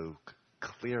book of Luke,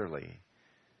 clearly,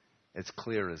 it's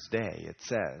clear as day, it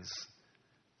says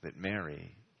that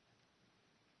Mary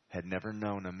had never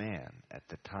known a man at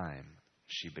the time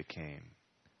she became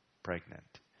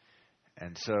pregnant.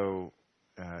 And so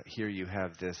here you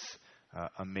have this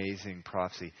amazing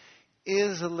prophecy.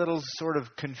 Is a little sort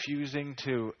of confusing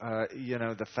to,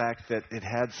 the fact that it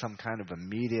had some kind of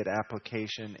immediate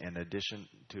application in addition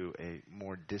to a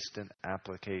more distant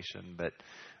application, but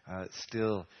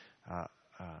still, a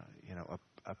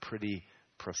pretty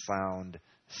profound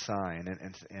sign.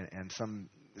 And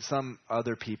some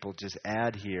other people just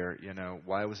add here,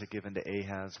 why was it given to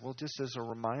Ahaz? Well, just as a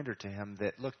reminder to him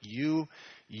that, look, you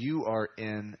are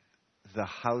in the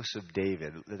house of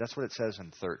David. That's what it says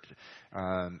in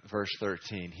verse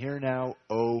 13. Hear now,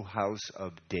 O house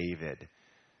of David.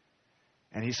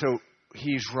 And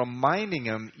he's reminding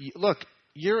him, look,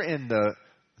 you're in the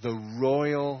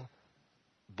royal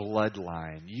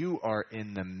bloodline. You are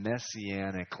in the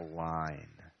messianic line.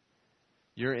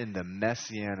 You're in the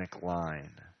messianic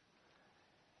line.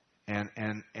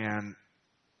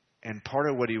 And part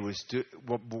of what he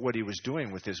was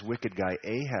doing with this wicked guy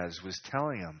Ahaz was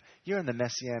telling him, you're in the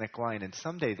messianic line, and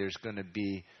someday there's going to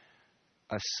be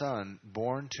a son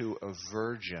born to a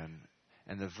virgin,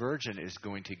 and the virgin is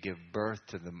going to give birth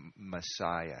to the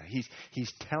Messiah.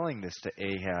 He's telling this to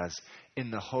Ahaz in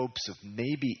the hopes of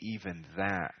maybe even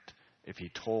that, if he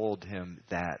told him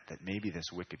that maybe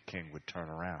this wicked king would turn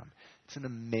around. It's an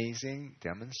amazing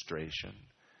demonstration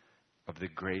of the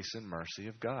grace and mercy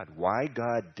of God. Why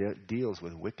God deals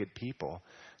with wicked people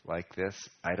like this,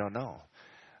 I don't know.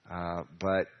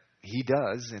 But he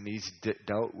does, and he's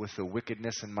dealt with the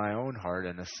wickedness in my own heart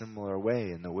in a similar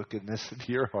way, and the wickedness of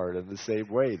your heart in the same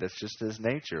way. That's just his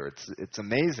nature. It's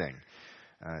amazing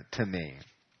to me.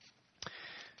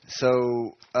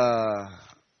 So,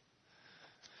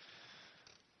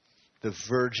 the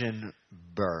virgin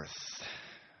birth.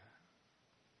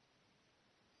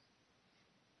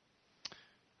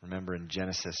 Remember in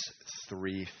Genesis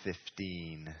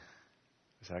 3:15,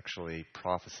 it's actually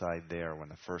prophesied there, one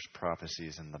of the first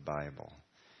prophecies in the Bible,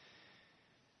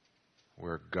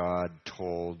 where God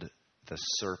told the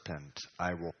serpent,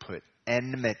 I will put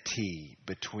enmity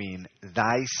between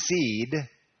thy seed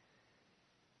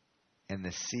and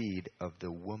the seed of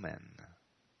the woman.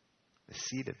 The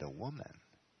seed of the woman.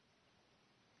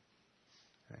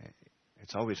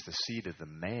 It's always the seed of the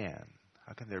man.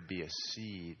 How can there be a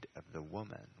seed of the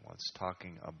woman? Well, it's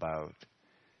talking about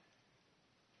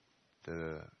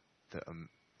the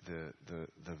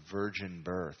virgin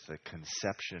birth, the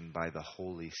conception by the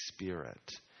Holy Spirit.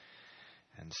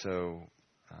 And so,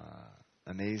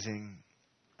 amazing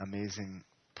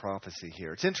prophecy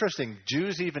here. It's interesting,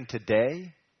 Jews even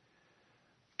today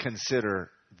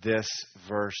consider this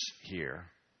verse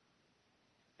here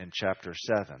in chapter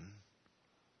 7.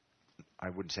 I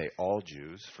wouldn't say all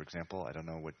Jews. For example, I don't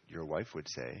know what your wife would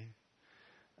say.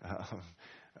 I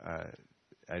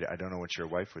don't know what your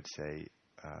wife would say,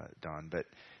 Don. But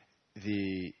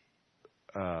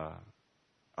I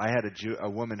had a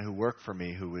woman who worked for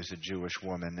me who was a Jewish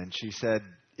woman, and she said,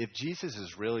 if Jesus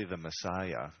is really the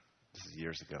Messiah, this is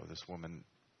years ago, this woman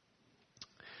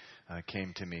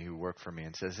came to me who worked for me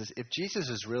and says, if Jesus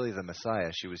is really the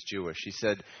Messiah, she was Jewish, she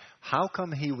said, how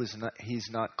come he's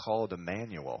not called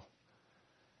Emmanuel?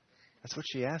 That's what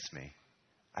she asked me.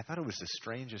 I thought it was the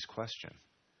strangest question.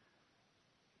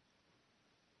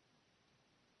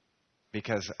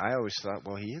 Because I always thought,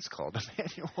 well, he is called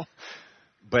Emmanuel.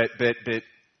 But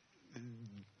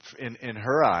in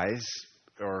her eyes,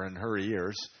 or in her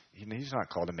ears, he's not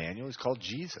called Emmanuel, he's called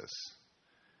Jesus.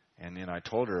 And I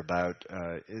told her about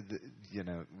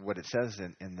what it says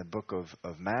in the book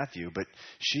of Matthew, but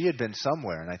she had been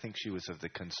somewhere, and I think she was of the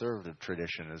conservative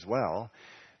tradition as well,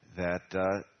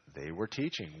 that they were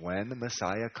teaching when the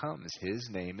Messiah comes, his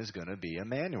name is going to be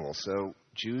Emmanuel. So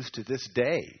Jews to this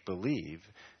day believe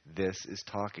this is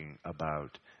talking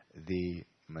about the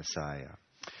Messiah.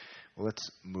 Well,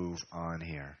 let's move on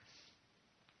here.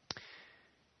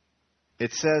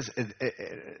 It says,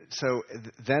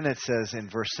 then it says in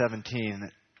verse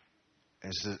 17,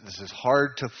 this is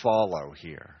hard to follow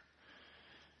here.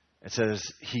 It says,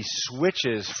 he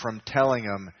switches from telling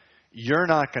him, you're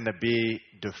not going to be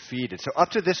defeated. So up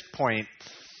to this point,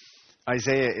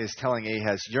 Isaiah is telling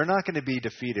Ahaz, you're not going to be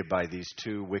defeated by these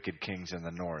two wicked kings in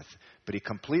the north. But he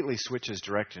completely switches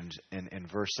directions in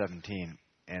verse 17.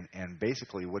 And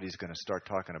basically what he's going to start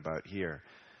talking about here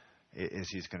is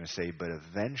he's going to say, but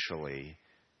eventually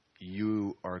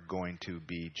you are going to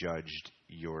be judged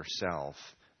yourself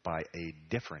by a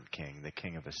different king, the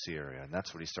king of Assyria. And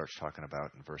that's what he starts talking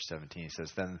about in verse 17. He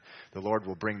says, then the Lord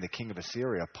will bring the king of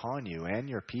Assyria upon you and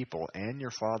your people and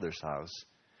your father's house.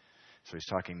 So he's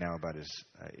talking now about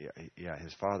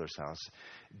his father's house.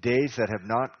 Days that have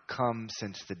not come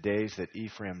since the days that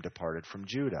Ephraim departed from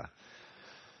Judah.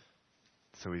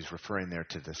 So he's referring there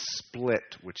to the split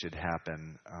which had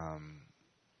happened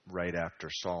right after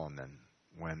Solomon,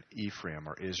 when Ephraim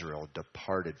or Israel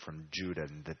departed from Judah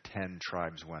and the 10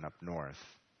 tribes went up north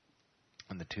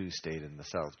and the 2 stayed in the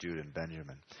south, Judah and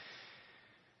Benjamin.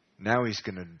 Now he's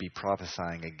going to be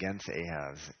prophesying against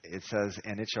Ahaz. It says,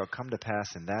 and it shall come to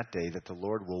pass in that day that the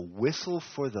Lord will whistle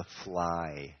for the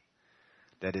fly,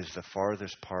 that is the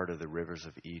farthest part of the rivers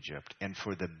of Egypt, and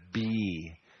for the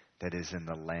bee that is in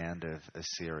the land of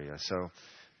Assyria. So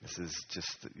this is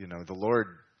just, the Lord,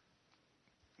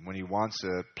 when he wants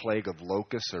a plague of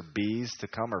locusts or bees to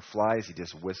come or flies, he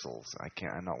just whistles.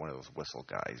 I'm not one of those whistle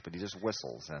guys, but he just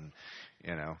whistles and,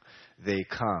 they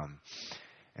come.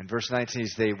 And verse 19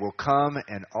 is, they will come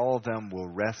and all of them will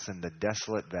rest in the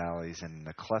desolate valleys and in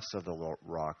the clefts of the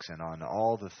rocks and on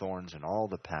all the thorns and all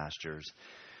the pastures.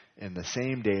 In the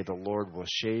same day the Lord will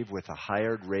shave with a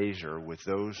hired razor with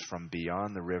those from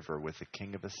beyond the river with the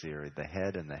king of Assyria, the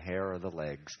head and the hair of the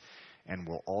legs, and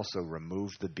will also remove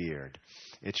the beard.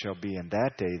 It shall be in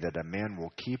that day that a man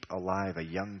will keep alive a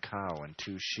young cow and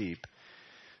 2 sheep.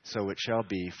 So it shall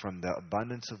be from the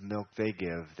abundance of milk they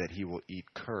give that he will eat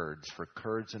curds. For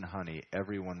curds and honey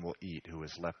everyone will eat who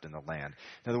is left in the land.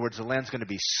 In other words, the land's going to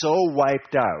be so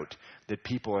wiped out that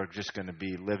people are just going to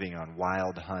be living on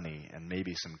wild honey and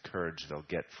maybe some curds they'll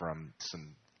get from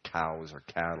some cows or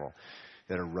cattle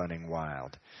that are running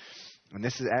wild. And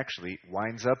this is actually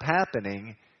winds up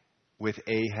happening with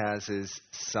Ahaz's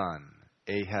son.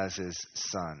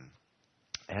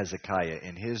 Hezekiah.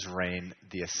 In his reign,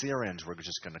 the Assyrians were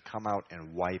just going to come out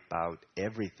and wipe out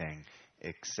everything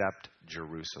except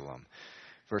Jerusalem.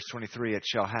 Verse 23, it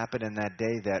shall happen in that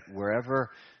day that wherever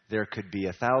there could be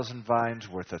 1,000 vines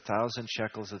worth 1,000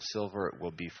 shekels of silver, it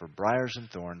will be for briars and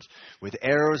thorns. With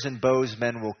arrows and bows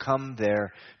men will come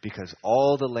there, because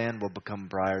all the land will become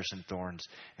briars and thorns.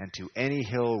 And to any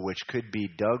hill which could be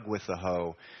dug with the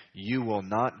hoe, you will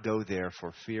not go there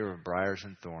for fear of briars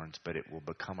and thorns, but it will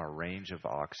become a range of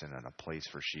oxen and a place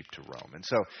for sheep to roam. And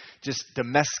so just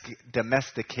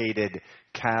domesticated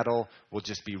cattle will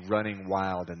just be running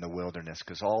wild in the wilderness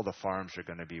because all the farms are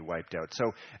going to be wiped out.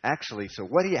 So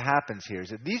what happens here is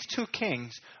that these 2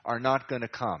 kings are not going to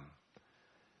come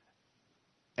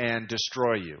and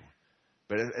destroy you.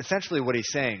 But essentially what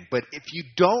he's saying, but if you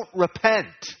don't repent,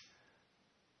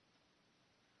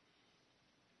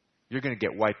 you're going to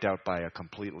get wiped out by a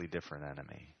completely different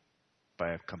enemy.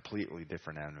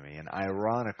 And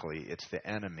ironically, it's the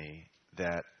enemy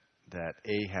that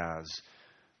Ahaz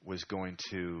was going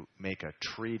to make a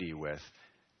treaty with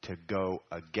to go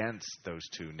against those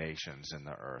 2 nations in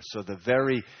the earth. So the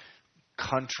very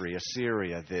country,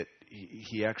 Assyria, that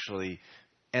he actually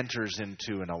enters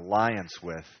into an alliance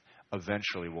with,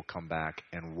 eventually will come back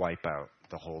and wipe out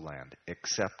the whole land,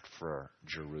 except for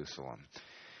Jerusalem.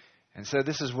 And so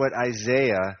this is what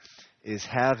Isaiah is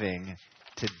having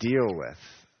to deal with.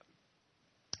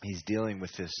 He's dealing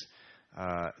with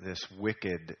this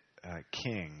wicked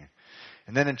king.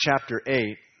 And then in chapter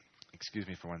 8, Excuse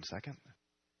me for one second.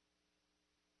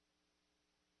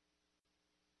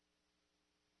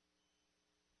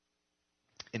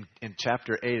 In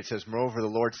chapter 8, it says, "Moreover, the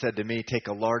Lord said to me, take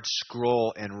a large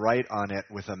scroll and write on it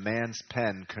with a man's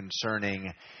pen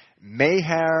concerning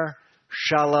Meher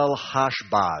Shalal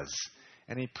Hashbaz."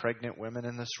 Any pregnant women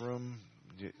in this room?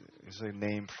 Is a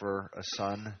name for a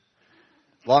son?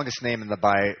 Longest name in the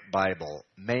Bible.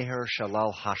 Meher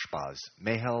Shalal Hashbaz.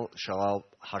 Meher Shalal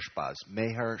Hashbaz.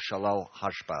 Meher Shalal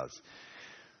Hashbaz.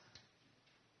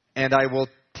 "And I will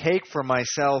take for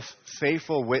myself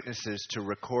faithful witnesses to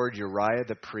record Uriah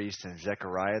the priest and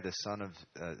Zechariah the son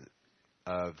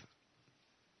of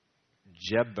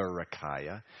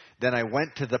Jeberechiah. Then I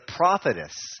went to the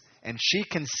prophetess, and she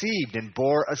conceived and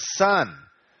bore a son.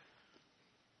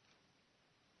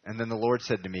 And then the Lord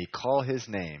said to me, call his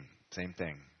name," same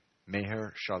thing,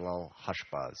 "Meher Shalal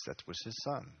Hashbaz." That was his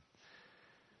son.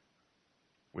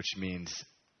 Which means,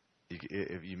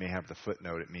 if you may have the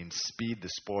footnote, it means speed the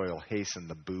spoil, hasten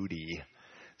the booty.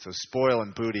 So spoil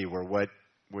and booty were what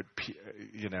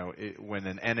when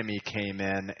an enemy came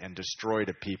in and destroyed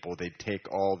a people, they'd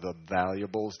take all the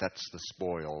valuables. That's the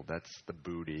spoil. That's the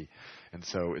booty. And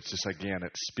so it's just, again,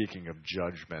 it's speaking of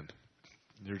judgment.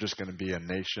 You're just going to be a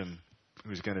nation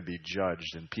who's going to be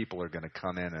judged, and people are going to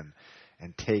come in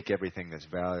and take everything that's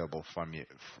valuable from you.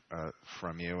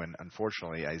 And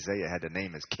unfortunately, Isaiah had to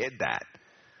name his kid that.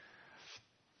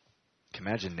 Can you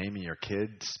imagine naming your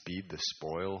kid "Speed the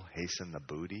Spoil, Hasten the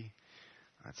Booty"?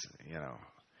 That's,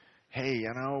 hey,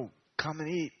 come and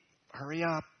eat. Hurry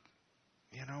up.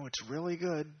 It's really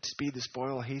good. Speed the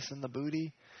spoil, hasten the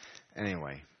booty.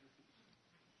 Anyway,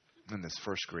 and this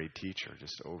first grade teacher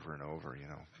just over and over,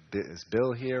 is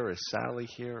Bill here? Is Sally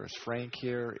here? Is Frank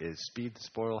here? Is speed the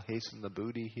spoil, hasten the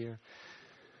booty here?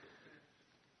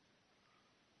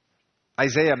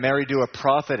 Isaiah married to a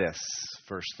prophetess,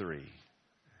 verse 3.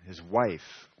 His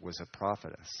wife was a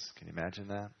prophetess. Can you imagine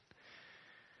that?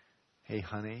 Hey,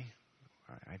 honey,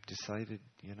 I've decided,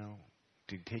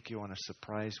 to take you on a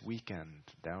surprise weekend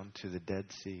down to the Dead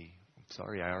Sea. I'm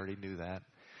sorry, I already knew that.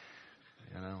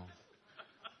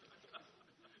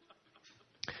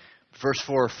 Verse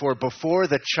 4, "For before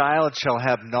the child shall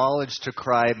have knowledge to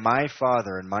cry, my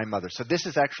father and my mother." So this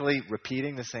is actually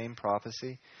repeating the same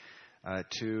prophecy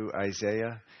to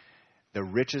Isaiah. "The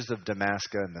riches of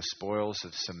Damascus and the spoils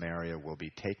of Samaria will be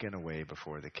taken away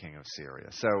before the king of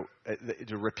Syria." So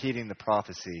they're repeating the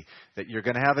prophecy that you're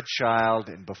going to have a child,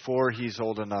 and before he's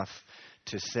old enough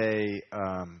to say,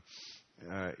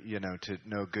 to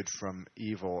know good from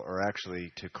evil, or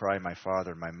actually to cry, "My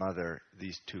father, my mother,"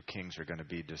 these two kings are going to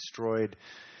be destroyed.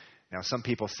 Now, some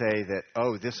people say that,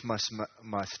 this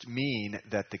must mean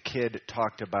that the kid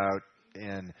talked about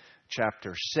in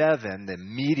chapter 7, the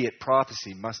immediate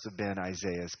prophecy must have been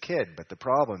Isaiah's kid. But the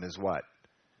problem is what?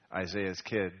 Isaiah's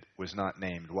kid was not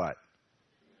named what?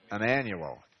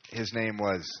 Emmanuel. His name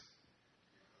was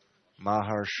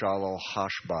Meher Shalal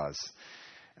Hashbaz.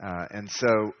 And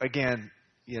so, again,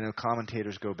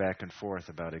 commentators go back and forth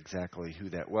about exactly who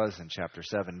that was in chapter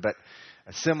 7. But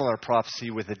a similar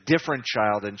prophecy with a different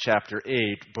child in chapter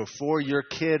 8. Before your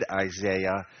kid,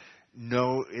 Isaiah,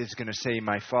 is going to say,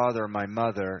 "My father, my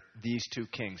mother," these two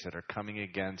kings that are coming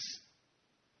against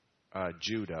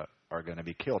Judah are going to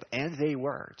be killed. And they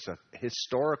were. It's a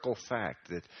historical fact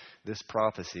that this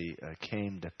prophecy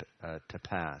came to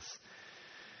pass.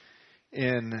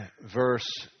 In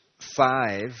verse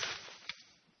 5,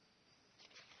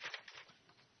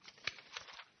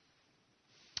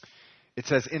 it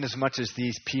says, "Inasmuch as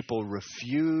these people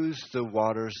refuse the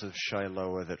waters of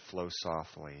Shiloah that flow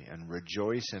softly, and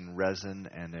rejoice in Rezin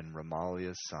and in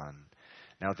Remaliah's son.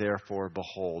 Now therefore,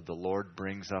 behold, the Lord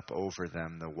brings up over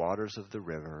them the waters of the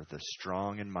river, the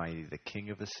strong and mighty, the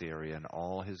king of Assyria, and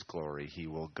all his glory. He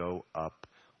will go up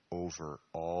over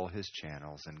all his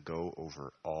channels and go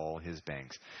over all his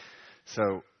banks."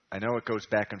 So I know it goes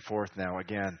back and forth now.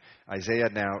 Again, Isaiah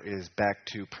now is back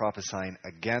to prophesying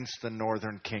against the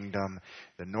northern kingdom.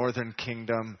 The northern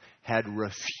kingdom had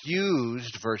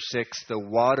refused, verse 6, the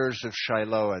waters of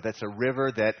Shiloah. That's a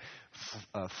river that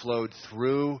flowed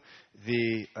through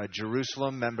the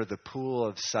Jerusalem. Remember the pool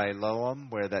of Siloam,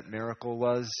 where that miracle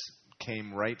was?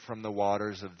 Came right from the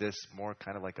waters of this, more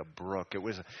kind of like a brook. It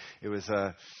was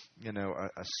a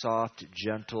soft,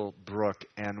 gentle brook.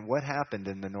 And what happened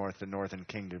in the northern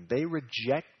kingdom? They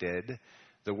rejected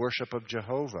the worship of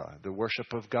Jehovah, the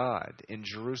worship of God in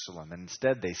Jerusalem. And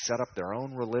instead, they set up their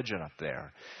own religion up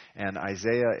there. And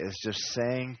Isaiah is just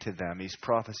saying to them, he's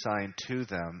prophesying to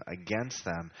them, against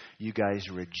them, you guys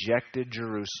rejected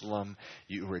Jerusalem,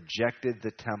 you rejected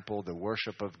the temple, the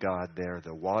worship of God there,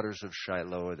 the waters of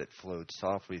Shiloh that flowed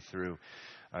softly through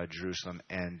Jerusalem,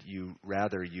 and you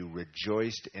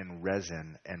rejoiced in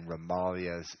Rezin and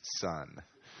Remaliah's son.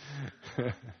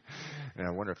 And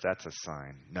I wonder if that's a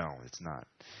sign. No, it's not.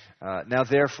 Now,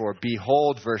 therefore,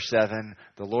 behold, verse 7,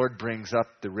 the Lord brings up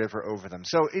the river over them.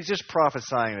 So he's just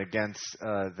prophesying against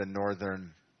the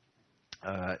northern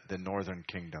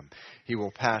kingdom. He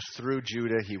will pass through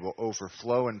Judah. He will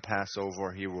overflow and pass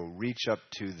over. He will reach up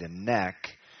to the neck.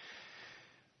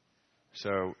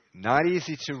 So, not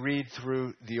easy to read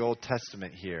through the Old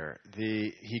Testament here.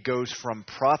 He goes from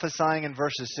prophesying in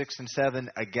verses 6 and 7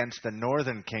 against the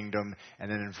northern kingdom,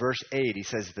 and then in verse 8 he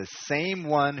says the same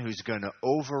one who's going to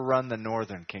overrun the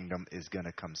northern kingdom is going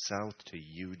to come south to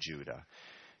you, Judah.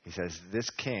 He says, this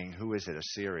king, who is it?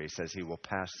 Assyria. He says he will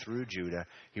pass through Judah.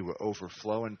 He will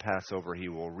overflow and pass over. He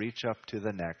will reach up to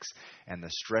the necks, and the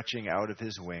stretching out of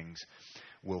his wings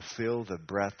will fill the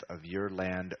breadth of your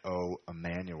land, O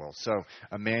Emmanuel. So,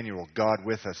 Emmanuel, God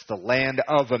with us, the land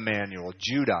of Emmanuel,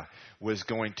 Judah, was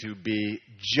going to be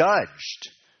judged.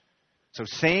 So,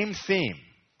 same theme.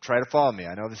 Try to follow me.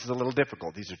 I know this is a little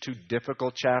difficult. These are two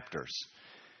difficult chapters.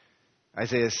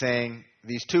 Isaiah is saying,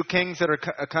 these two kings that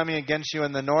are coming against you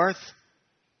in the north,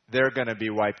 they're going to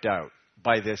be wiped out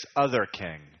by this other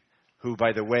king, who,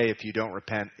 by the way, if you don't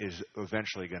repent, is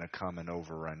eventually going to come and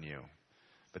overrun you.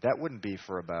 But that wouldn't be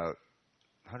for about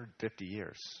 150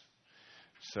 years.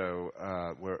 So,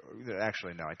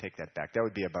 actually, no, I take that back. That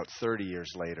would be about 30 years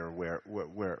later where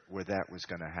that was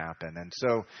going to happen. And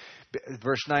so,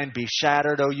 verse 9, be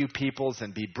shattered, O you peoples,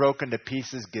 and be broken to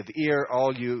pieces. Give ear,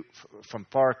 all you from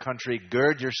far country.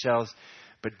 Gird yourselves,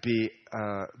 but be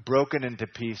broken into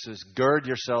pieces. Gird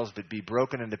yourselves, but be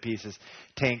broken into pieces.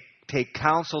 Take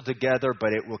counsel together,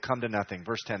 but it will come to nothing.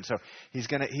 Verse 10. So he's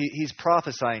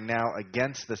prophesying now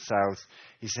against the south.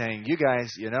 He's saying, you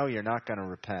guys, you're not going to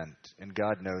repent. And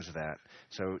God knows that.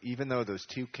 So even though those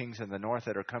two kings in the north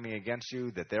that are coming against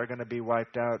you, that they're going to be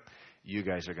wiped out, you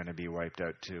guys are going to be wiped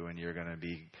out too. And you're going to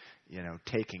be,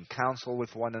 taking counsel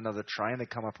with one another, trying to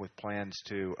come up with plans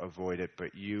to avoid it.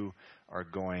 But you are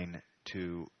going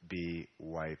to be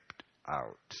wiped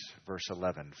out. Verse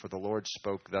 11, for the Lord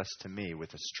spoke thus to me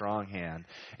with a strong hand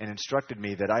and instructed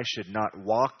me that I should not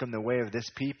walk in the way of this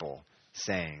people,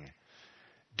 saying,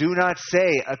 do not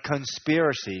say a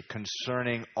conspiracy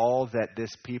concerning all that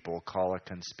this people call a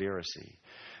conspiracy,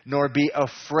 nor be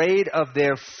afraid of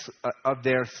their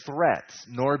threats,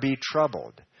 nor be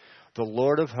troubled. The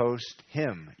Lord of hosts,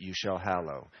 him you shall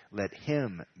hallow. Let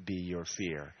him be your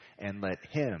fear, and let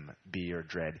him be your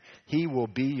dread. He will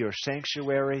be your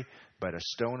sanctuary, but a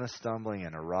stone of stumbling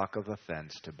and a rock of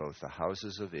offense to both the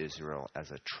houses of Israel,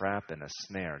 as a trap and a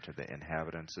snare to the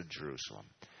inhabitants of Jerusalem.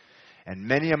 And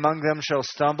many among them shall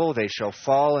stumble, they shall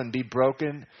fall and be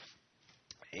broken,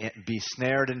 be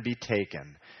snared and be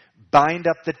taken. Bind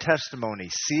up the testimony,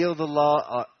 seal the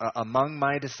law among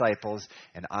my disciples,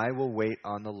 and I will wait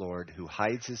on the Lord, who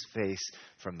hides his face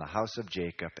from the house of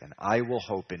Jacob, and I will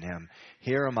hope in him.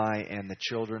 Here am I and the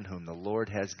children whom the Lord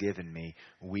has given me.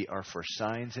 We are for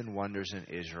signs and wonders in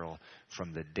Israel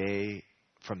from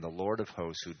the Lord of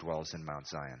hosts who dwells in Mount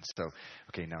Zion.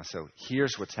 So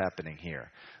here's what's happening here.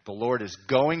 The Lord is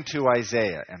going to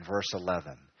Isaiah in verse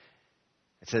 11.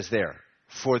 It says there,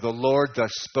 for the Lord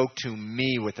thus spoke to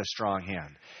me with a strong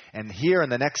hand. And here in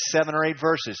the next 7 or 8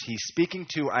 verses, he's speaking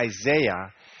to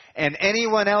Isaiah and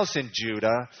anyone else in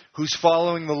Judah who's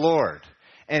following the Lord.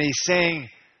 And he's saying,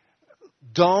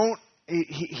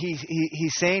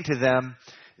 he's saying to them,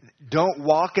 don't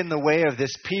walk in the way of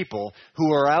this people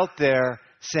who are out there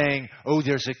saying, oh,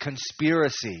 there's a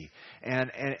conspiracy.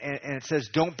 And it says,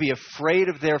 don't be afraid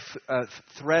of their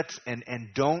threats and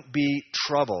don't be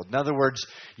troubled. In other words,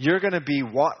 you're going to be,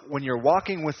 when you're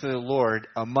walking with the Lord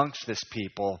amongst this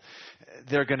people,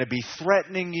 they're going to be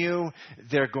threatening you.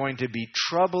 They're going to be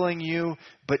troubling you.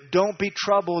 But don't be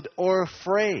troubled or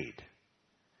afraid.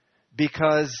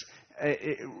 Because,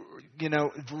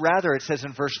 rather, it says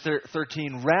in verse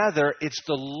 13, rather, it's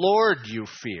the Lord you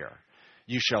fear.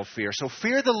 You shall fear. So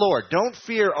fear the Lord. Don't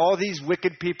fear all these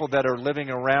wicked people that are living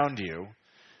around you.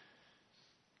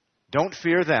 Don't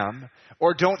fear them,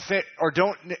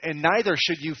 and neither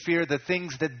should you fear the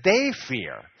things that they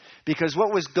fear. Because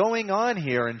what was going on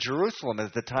here in Jerusalem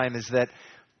at the time is that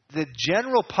the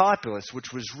general populace,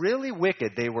 which was really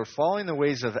wicked, they were following the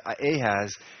ways of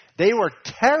Ahaz. They were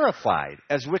terrified,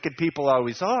 as wicked people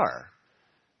always are.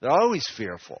 They're always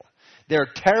fearful. They're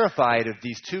terrified of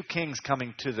these two kings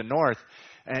coming to the north.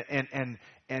 And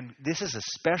this is a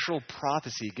special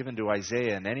prophecy given to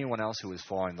Isaiah and anyone else who is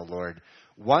following the Lord.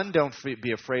 One, don't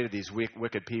be afraid of these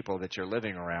wicked people that you're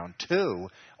living around. Two,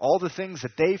 all the things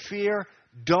that they fear,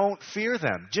 don't fear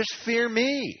them. Just fear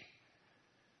me.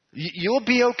 You'll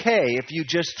be okay if you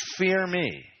just fear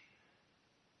me.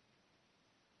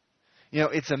 You know,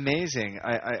 it's amazing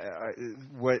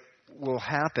what will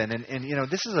happen. And, you know,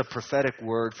 this is a prophetic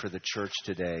word for the church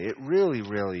today. It really,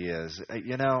 really is.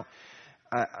 You know,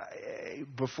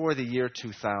 before the year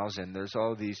 2000, there's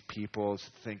all these people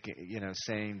thinking, you know,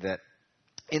 saying that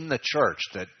in the church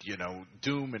that, you know,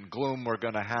 doom and gloom were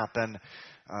going to happen.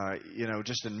 You know,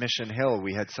 just in Mission Hill,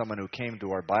 we had someone who came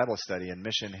to our Bible study in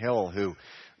Mission Hill who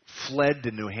fled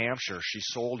to New Hampshire. She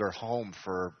sold her home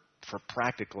for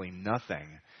practically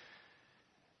nothing.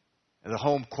 The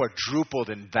home quadrupled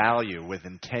in value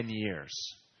within 10 years.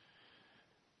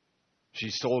 She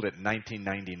sold it in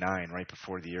 1999, right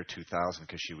before the year 2000,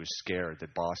 because she was scared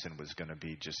that Boston was going to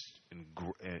be just,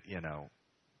 you know,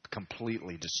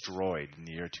 completely destroyed in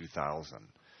the year 2000.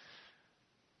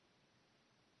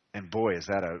 And boy, is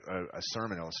that a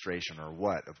sermon illustration or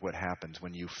what of what happens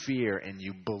when you fear and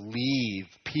you believe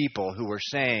people who are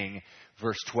saying,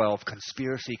 verse 12,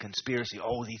 conspiracy, conspiracy.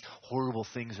 Oh, these horrible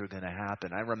things are going to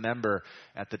happen. I remember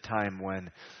at the time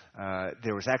when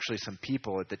there was actually some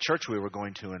people at the church we were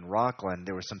going to in Rockland,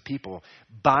 there were some people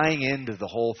buying into the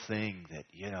whole thing that,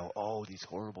 you know, oh, these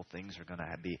horrible things are going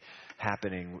to be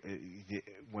happening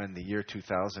when the year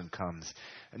 2000 comes.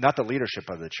 Not the leadership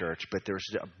of the church, but there's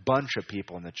a bunch of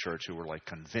people in the church who were like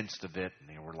convinced of it, and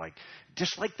they were like,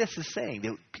 just like this is saying, they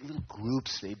would be little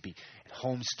groups, they'd be at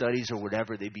home studies or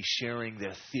whatever, they'd be sharing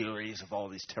their theories of all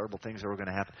these terrible things that were going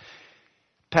to happen.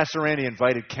 Pastor Randy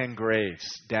invited Ken Graves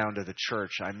down to the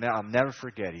church. I'll never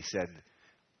forget, he said,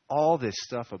 all this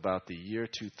stuff about the year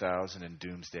 2000 and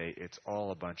doomsday, it's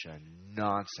all a bunch of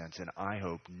nonsense, and I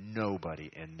hope nobody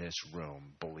in this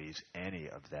room believes any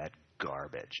of that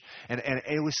garbage. And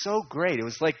it was so great. It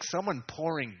was like someone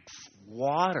pouring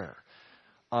water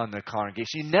on the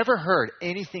congregation. You never heard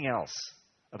anything else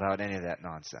about any of that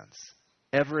nonsense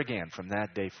ever again from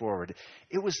that day forward.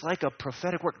 It was like a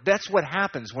prophetic work. That's what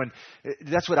happens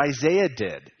that's what Isaiah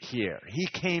did here. He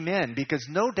came in because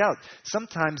no doubt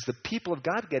sometimes the people of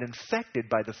God get infected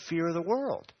by the fear of the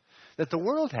world that the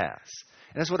world has.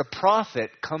 And that's what a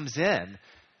prophet comes in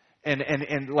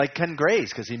and like Ken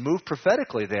Graves, because he moved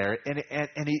prophetically there, and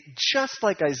he, just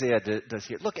like Isaiah does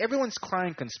here. Look, everyone's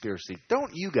crying conspiracy.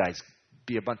 Don't you guys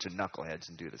be a bunch of knuckleheads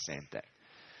and do the same thing.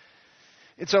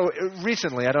 And so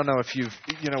recently, I don't know if you've,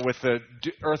 you know, with the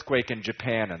earthquake in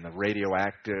Japan and the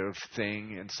radioactive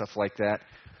thing and stuff like that,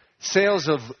 sales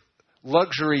of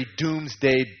luxury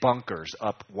doomsday bunkers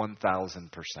up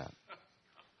 1,000%.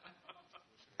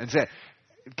 And say,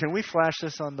 can we flash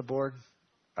this on the board?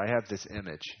 I have this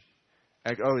image.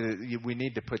 We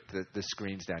need to put the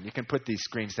screens down. You can put these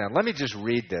screens down. Let me just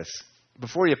read this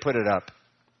before you put it up.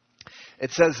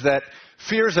 It says that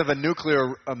fears of a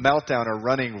nuclear meltdown are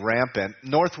running rampant.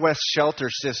 Northwest Shelter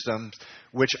Systems,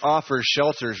 which offers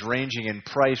shelters ranging in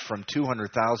price from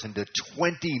 $200,000 to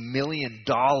 $20 million,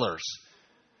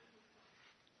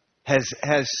 has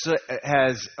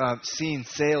seen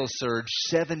sales surge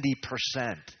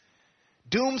 70%.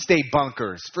 Doomsday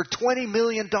bunkers for $20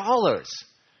 million.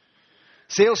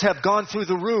 Sales have gone through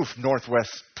the roof,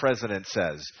 Northwest president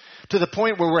says, to the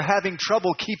point where we're having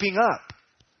trouble keeping up.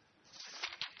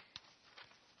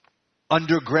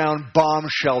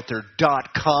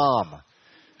 Undergroundbombshelter.com,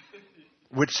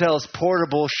 which sells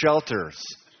portable shelters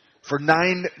for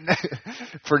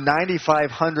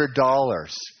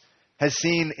 $9,500, has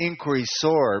seen inquiries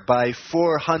soar by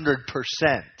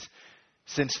 400%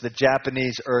 since the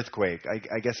Japanese earthquake.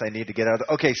 I guess I need to get out of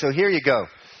the... Okay, so here you go.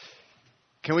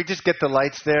 Can we just get the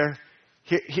lights there?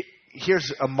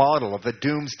 Here's a model of a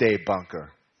doomsday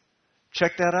bunker.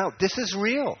 Check that out. This is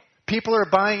real. People are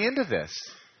buying into this.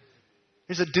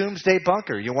 Here's a doomsday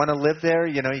bunker. You want to live there?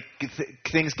 You know,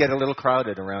 things get a little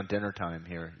crowded around dinner time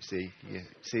here. See,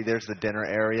 there's the dinner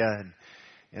area, and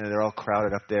you know they're all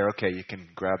crowded up there. Okay, you can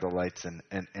grab the lights and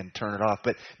turn it off.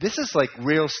 But this is like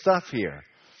real stuff here.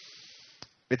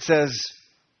 It says,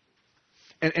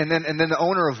 and then the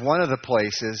owner of one of the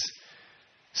places.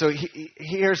 So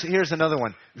here's another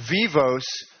one. Vivos,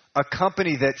 a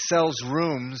company that sells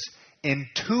rooms in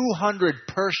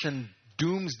 200-person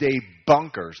doomsday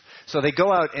bunkers. So they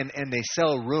go out and they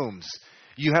sell rooms.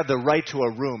 You have the right to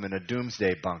a room in a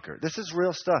doomsday bunker. This is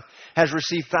real stuff. Has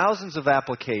received thousands of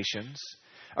applications.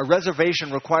 A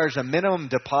reservation requires a minimum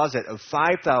deposit of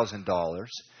 $5,000.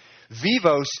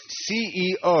 Vivos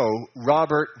CEO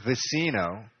Robert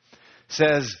Vicino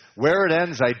says, where it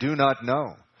ends, I do not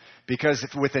know. Because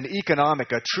with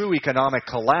a true economic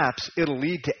collapse, it'll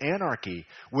lead to anarchy,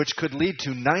 which could lead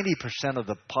to 90% of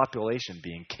the population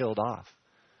being killed off.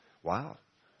 Wow.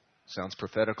 Sounds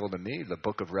prophetical to me, the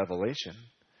book of Revelation.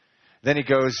 Then he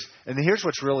goes, and here's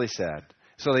what's really sad.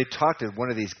 So they talked to one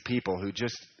of these people who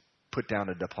just put down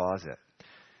a deposit.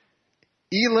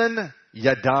 Elin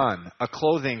Yadan, a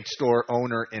clothing store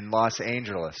owner in Los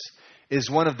Angeles, is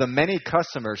one of the many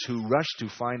customers who rushed to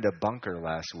find a bunker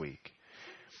last week.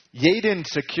 Yaden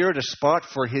secured a spot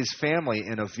for his family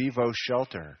in a Vivos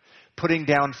shelter, putting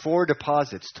down 4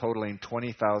 deposits totaling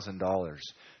 $20,000.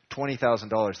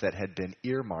 $20,000 that had been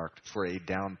earmarked for a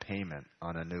down payment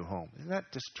on a new home. Isn't that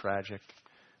just tragic?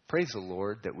 Praise the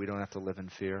Lord that we don't have to live in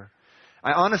fear.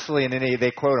 I honestly,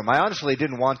 they quote him, I honestly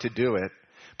didn't want to do it,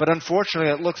 but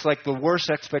unfortunately it looks like the worst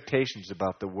expectations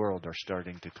about the world are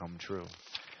starting to come true.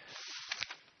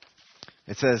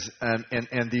 It says,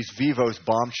 and these Vivos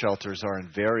bomb shelters are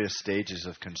in various stages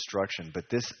of construction, but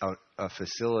this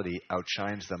facility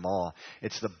outshines them all.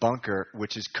 It's the bunker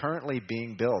which is currently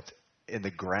being built in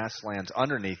the grasslands,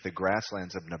 underneath the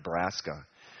grasslands of Nebraska,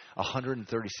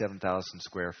 137,000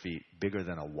 square feet, bigger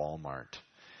than a Walmart.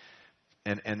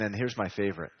 And then here's my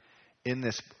favorite. In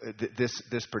this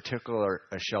particular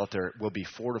shelter will be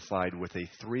fortified with a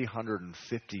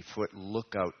 350-foot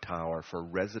lookout tower for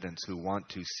residents who want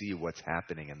to see what's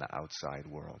happening in the outside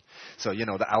world. So,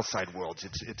 the outside world,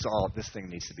 it's all, this thing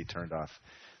needs to be turned off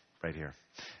right here.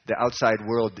 The outside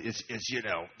world is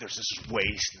there's this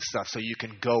waste and stuff, so you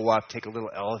can go up, take a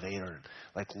little elevator,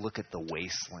 and look at the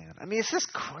wasteland. I mean, is this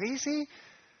crazy?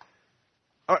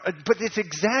 But it's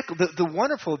exactly the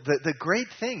wonderful, the great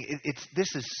thing.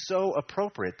 This is so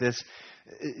appropriate. This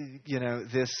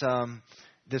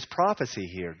prophecy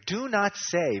here. Do not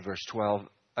say, verse 12,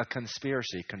 a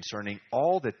conspiracy concerning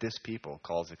all that this people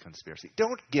calls a conspiracy.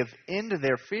 Don't give in to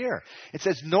their fear. It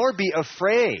says, nor be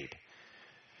afraid.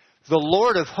 The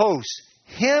Lord of hosts,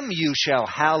 him you shall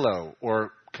hallow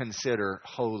or consider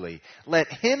holy. Let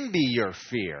him be your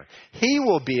fear. He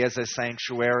will be as a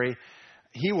sanctuary.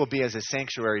 He will be as a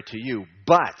sanctuary to you,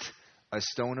 but a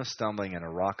stone of stumbling and a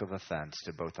rock of offense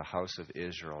to both the house of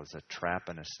Israel, as a trap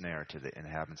and a snare to the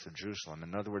inhabitants of Jerusalem.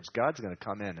 In other words, God's going to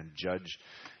come in and judge,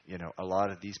 a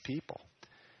lot of these people.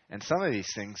 And some of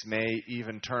these things may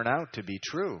even turn out to be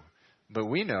true, but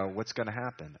we know what's going to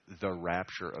happen. The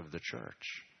rapture of the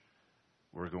church.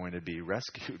 We're going to be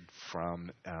rescued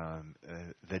from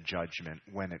the judgment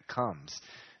when it comes.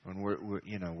 When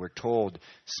we're told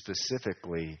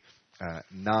specifically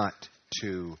not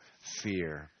to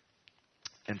fear.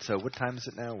 And so what time is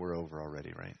it now? We're over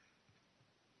already, right?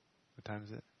 What time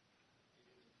is it?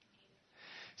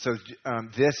 So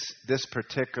this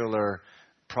particular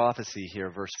prophecy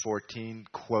here, verse 14,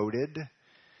 quoted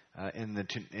in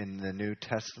the New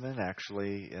Testament,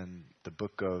 actually in the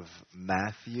book of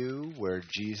Matthew, where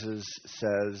Jesus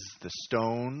says the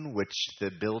stone which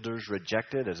the builders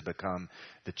rejected has become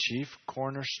the chief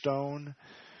cornerstone.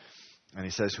 And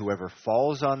he says, whoever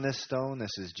falls on this stone,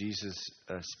 this is Jesus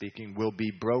speaking, will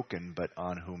be broken, but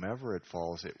on whomever it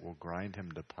falls, it will grind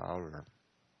him to powder.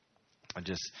 And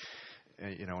just,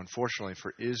 unfortunately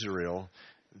for Israel,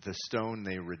 the stone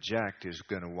they reject is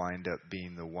going to wind up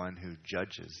being the one who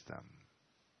judges them,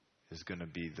 is going to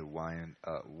be the one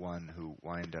who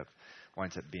winds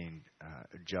up being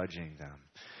judging them.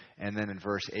 And then in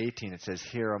verse 18 it says,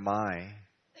 here am I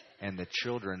and the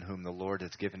children whom the Lord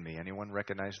has given me. Anyone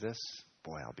recognize this?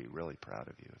 Boy, I'll be really proud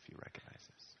of you if you recognize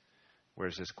this. Where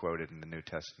is this quoted in the New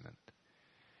Testament?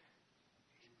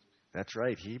 That's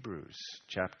right, Hebrews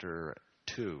chapter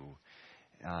 2,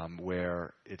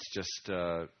 where it's just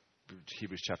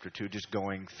Hebrews chapter 2, just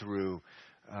going through,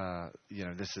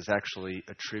 this is actually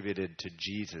attributed to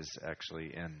Jesus,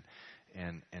 actually,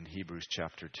 in Hebrews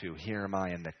chapter 2. Here am I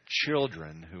and the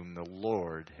children whom the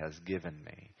Lord has given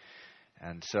me.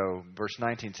 And so verse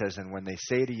 19 says, and when they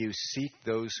say to you, seek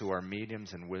those who are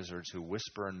mediums and wizards who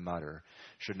whisper and mutter,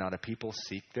 should not a people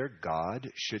seek their God?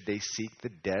 Should they seek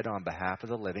the dead on behalf of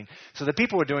the living? So the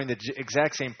people were doing the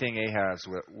exact same thing Ahaz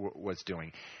was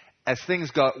doing. As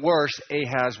things got worse,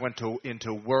 Ahaz went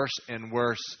into worse and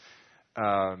worse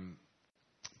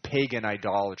pagan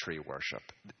idolatry worship.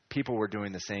 People were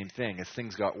doing the same thing. As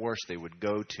things got worse, they would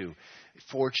go to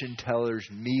fortune tellers,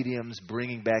 mediums,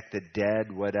 bringing back the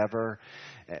dead, whatever.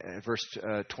 Verse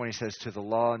 20 says, to the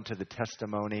law and to the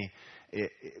testimony,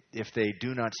 if they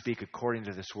do not speak according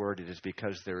to this word, it is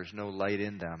because there is no light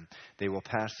in them. They will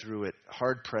pass through it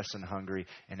hard pressed and hungry,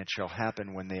 and it shall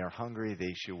happen when they are hungry,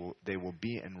 they will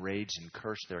be enraged and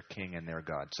curse their king and their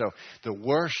God. So the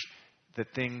worse the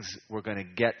things we're going to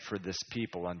get for this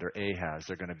people under Ahaz,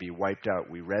 they're going to be wiped out.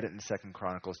 We read it in 2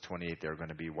 Chronicles 28. They're going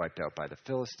to be wiped out by the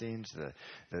Philistines,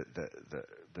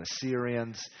 the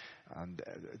Syrians,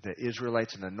 the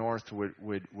Israelites in the north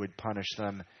would punish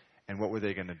them. And what were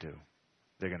they going to do?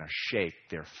 They're going to shake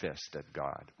their fist at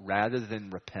God. Rather than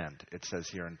repent, it says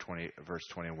here in verse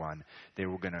 21, they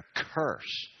were going to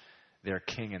curse their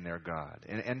king and their God.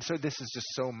 And so this is just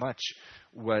so much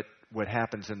what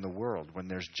happens in the world when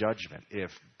there's judgment.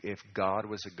 If God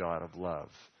was a God of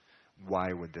love,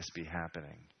 why would this be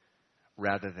happening?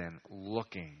 Rather than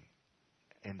looking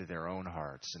into their own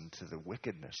hearts and to the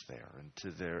wickedness there and to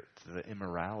the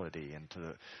immorality and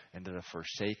to the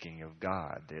forsaking of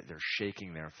God. They're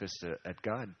shaking their fist at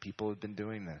God. People have been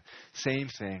doing the same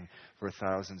thing for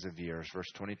thousands of years. Verse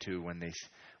 22,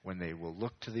 when they will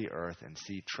look to the earth and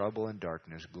see trouble and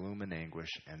darkness, gloom and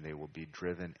anguish, and they will be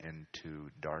driven into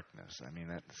darkness. I mean,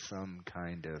 that's some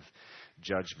kind of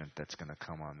judgment that's going to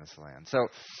come on this land. So,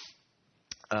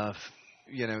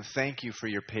 thank you for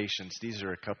your patience. These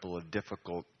are a couple of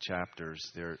difficult chapters.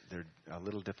 They're a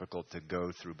little difficult to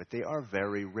go through, but they are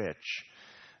very rich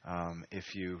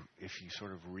if you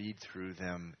sort of read through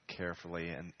them carefully.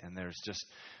 And there's just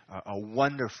a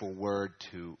wonderful word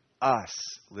to us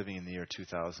living in the year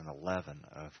 2011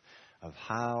 of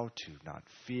how to not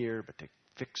fear, but to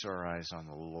fix our eyes on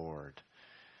the Lord.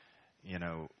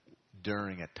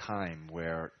 During a time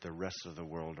where the rest of the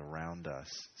world around us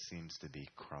seems to be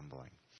crumbling.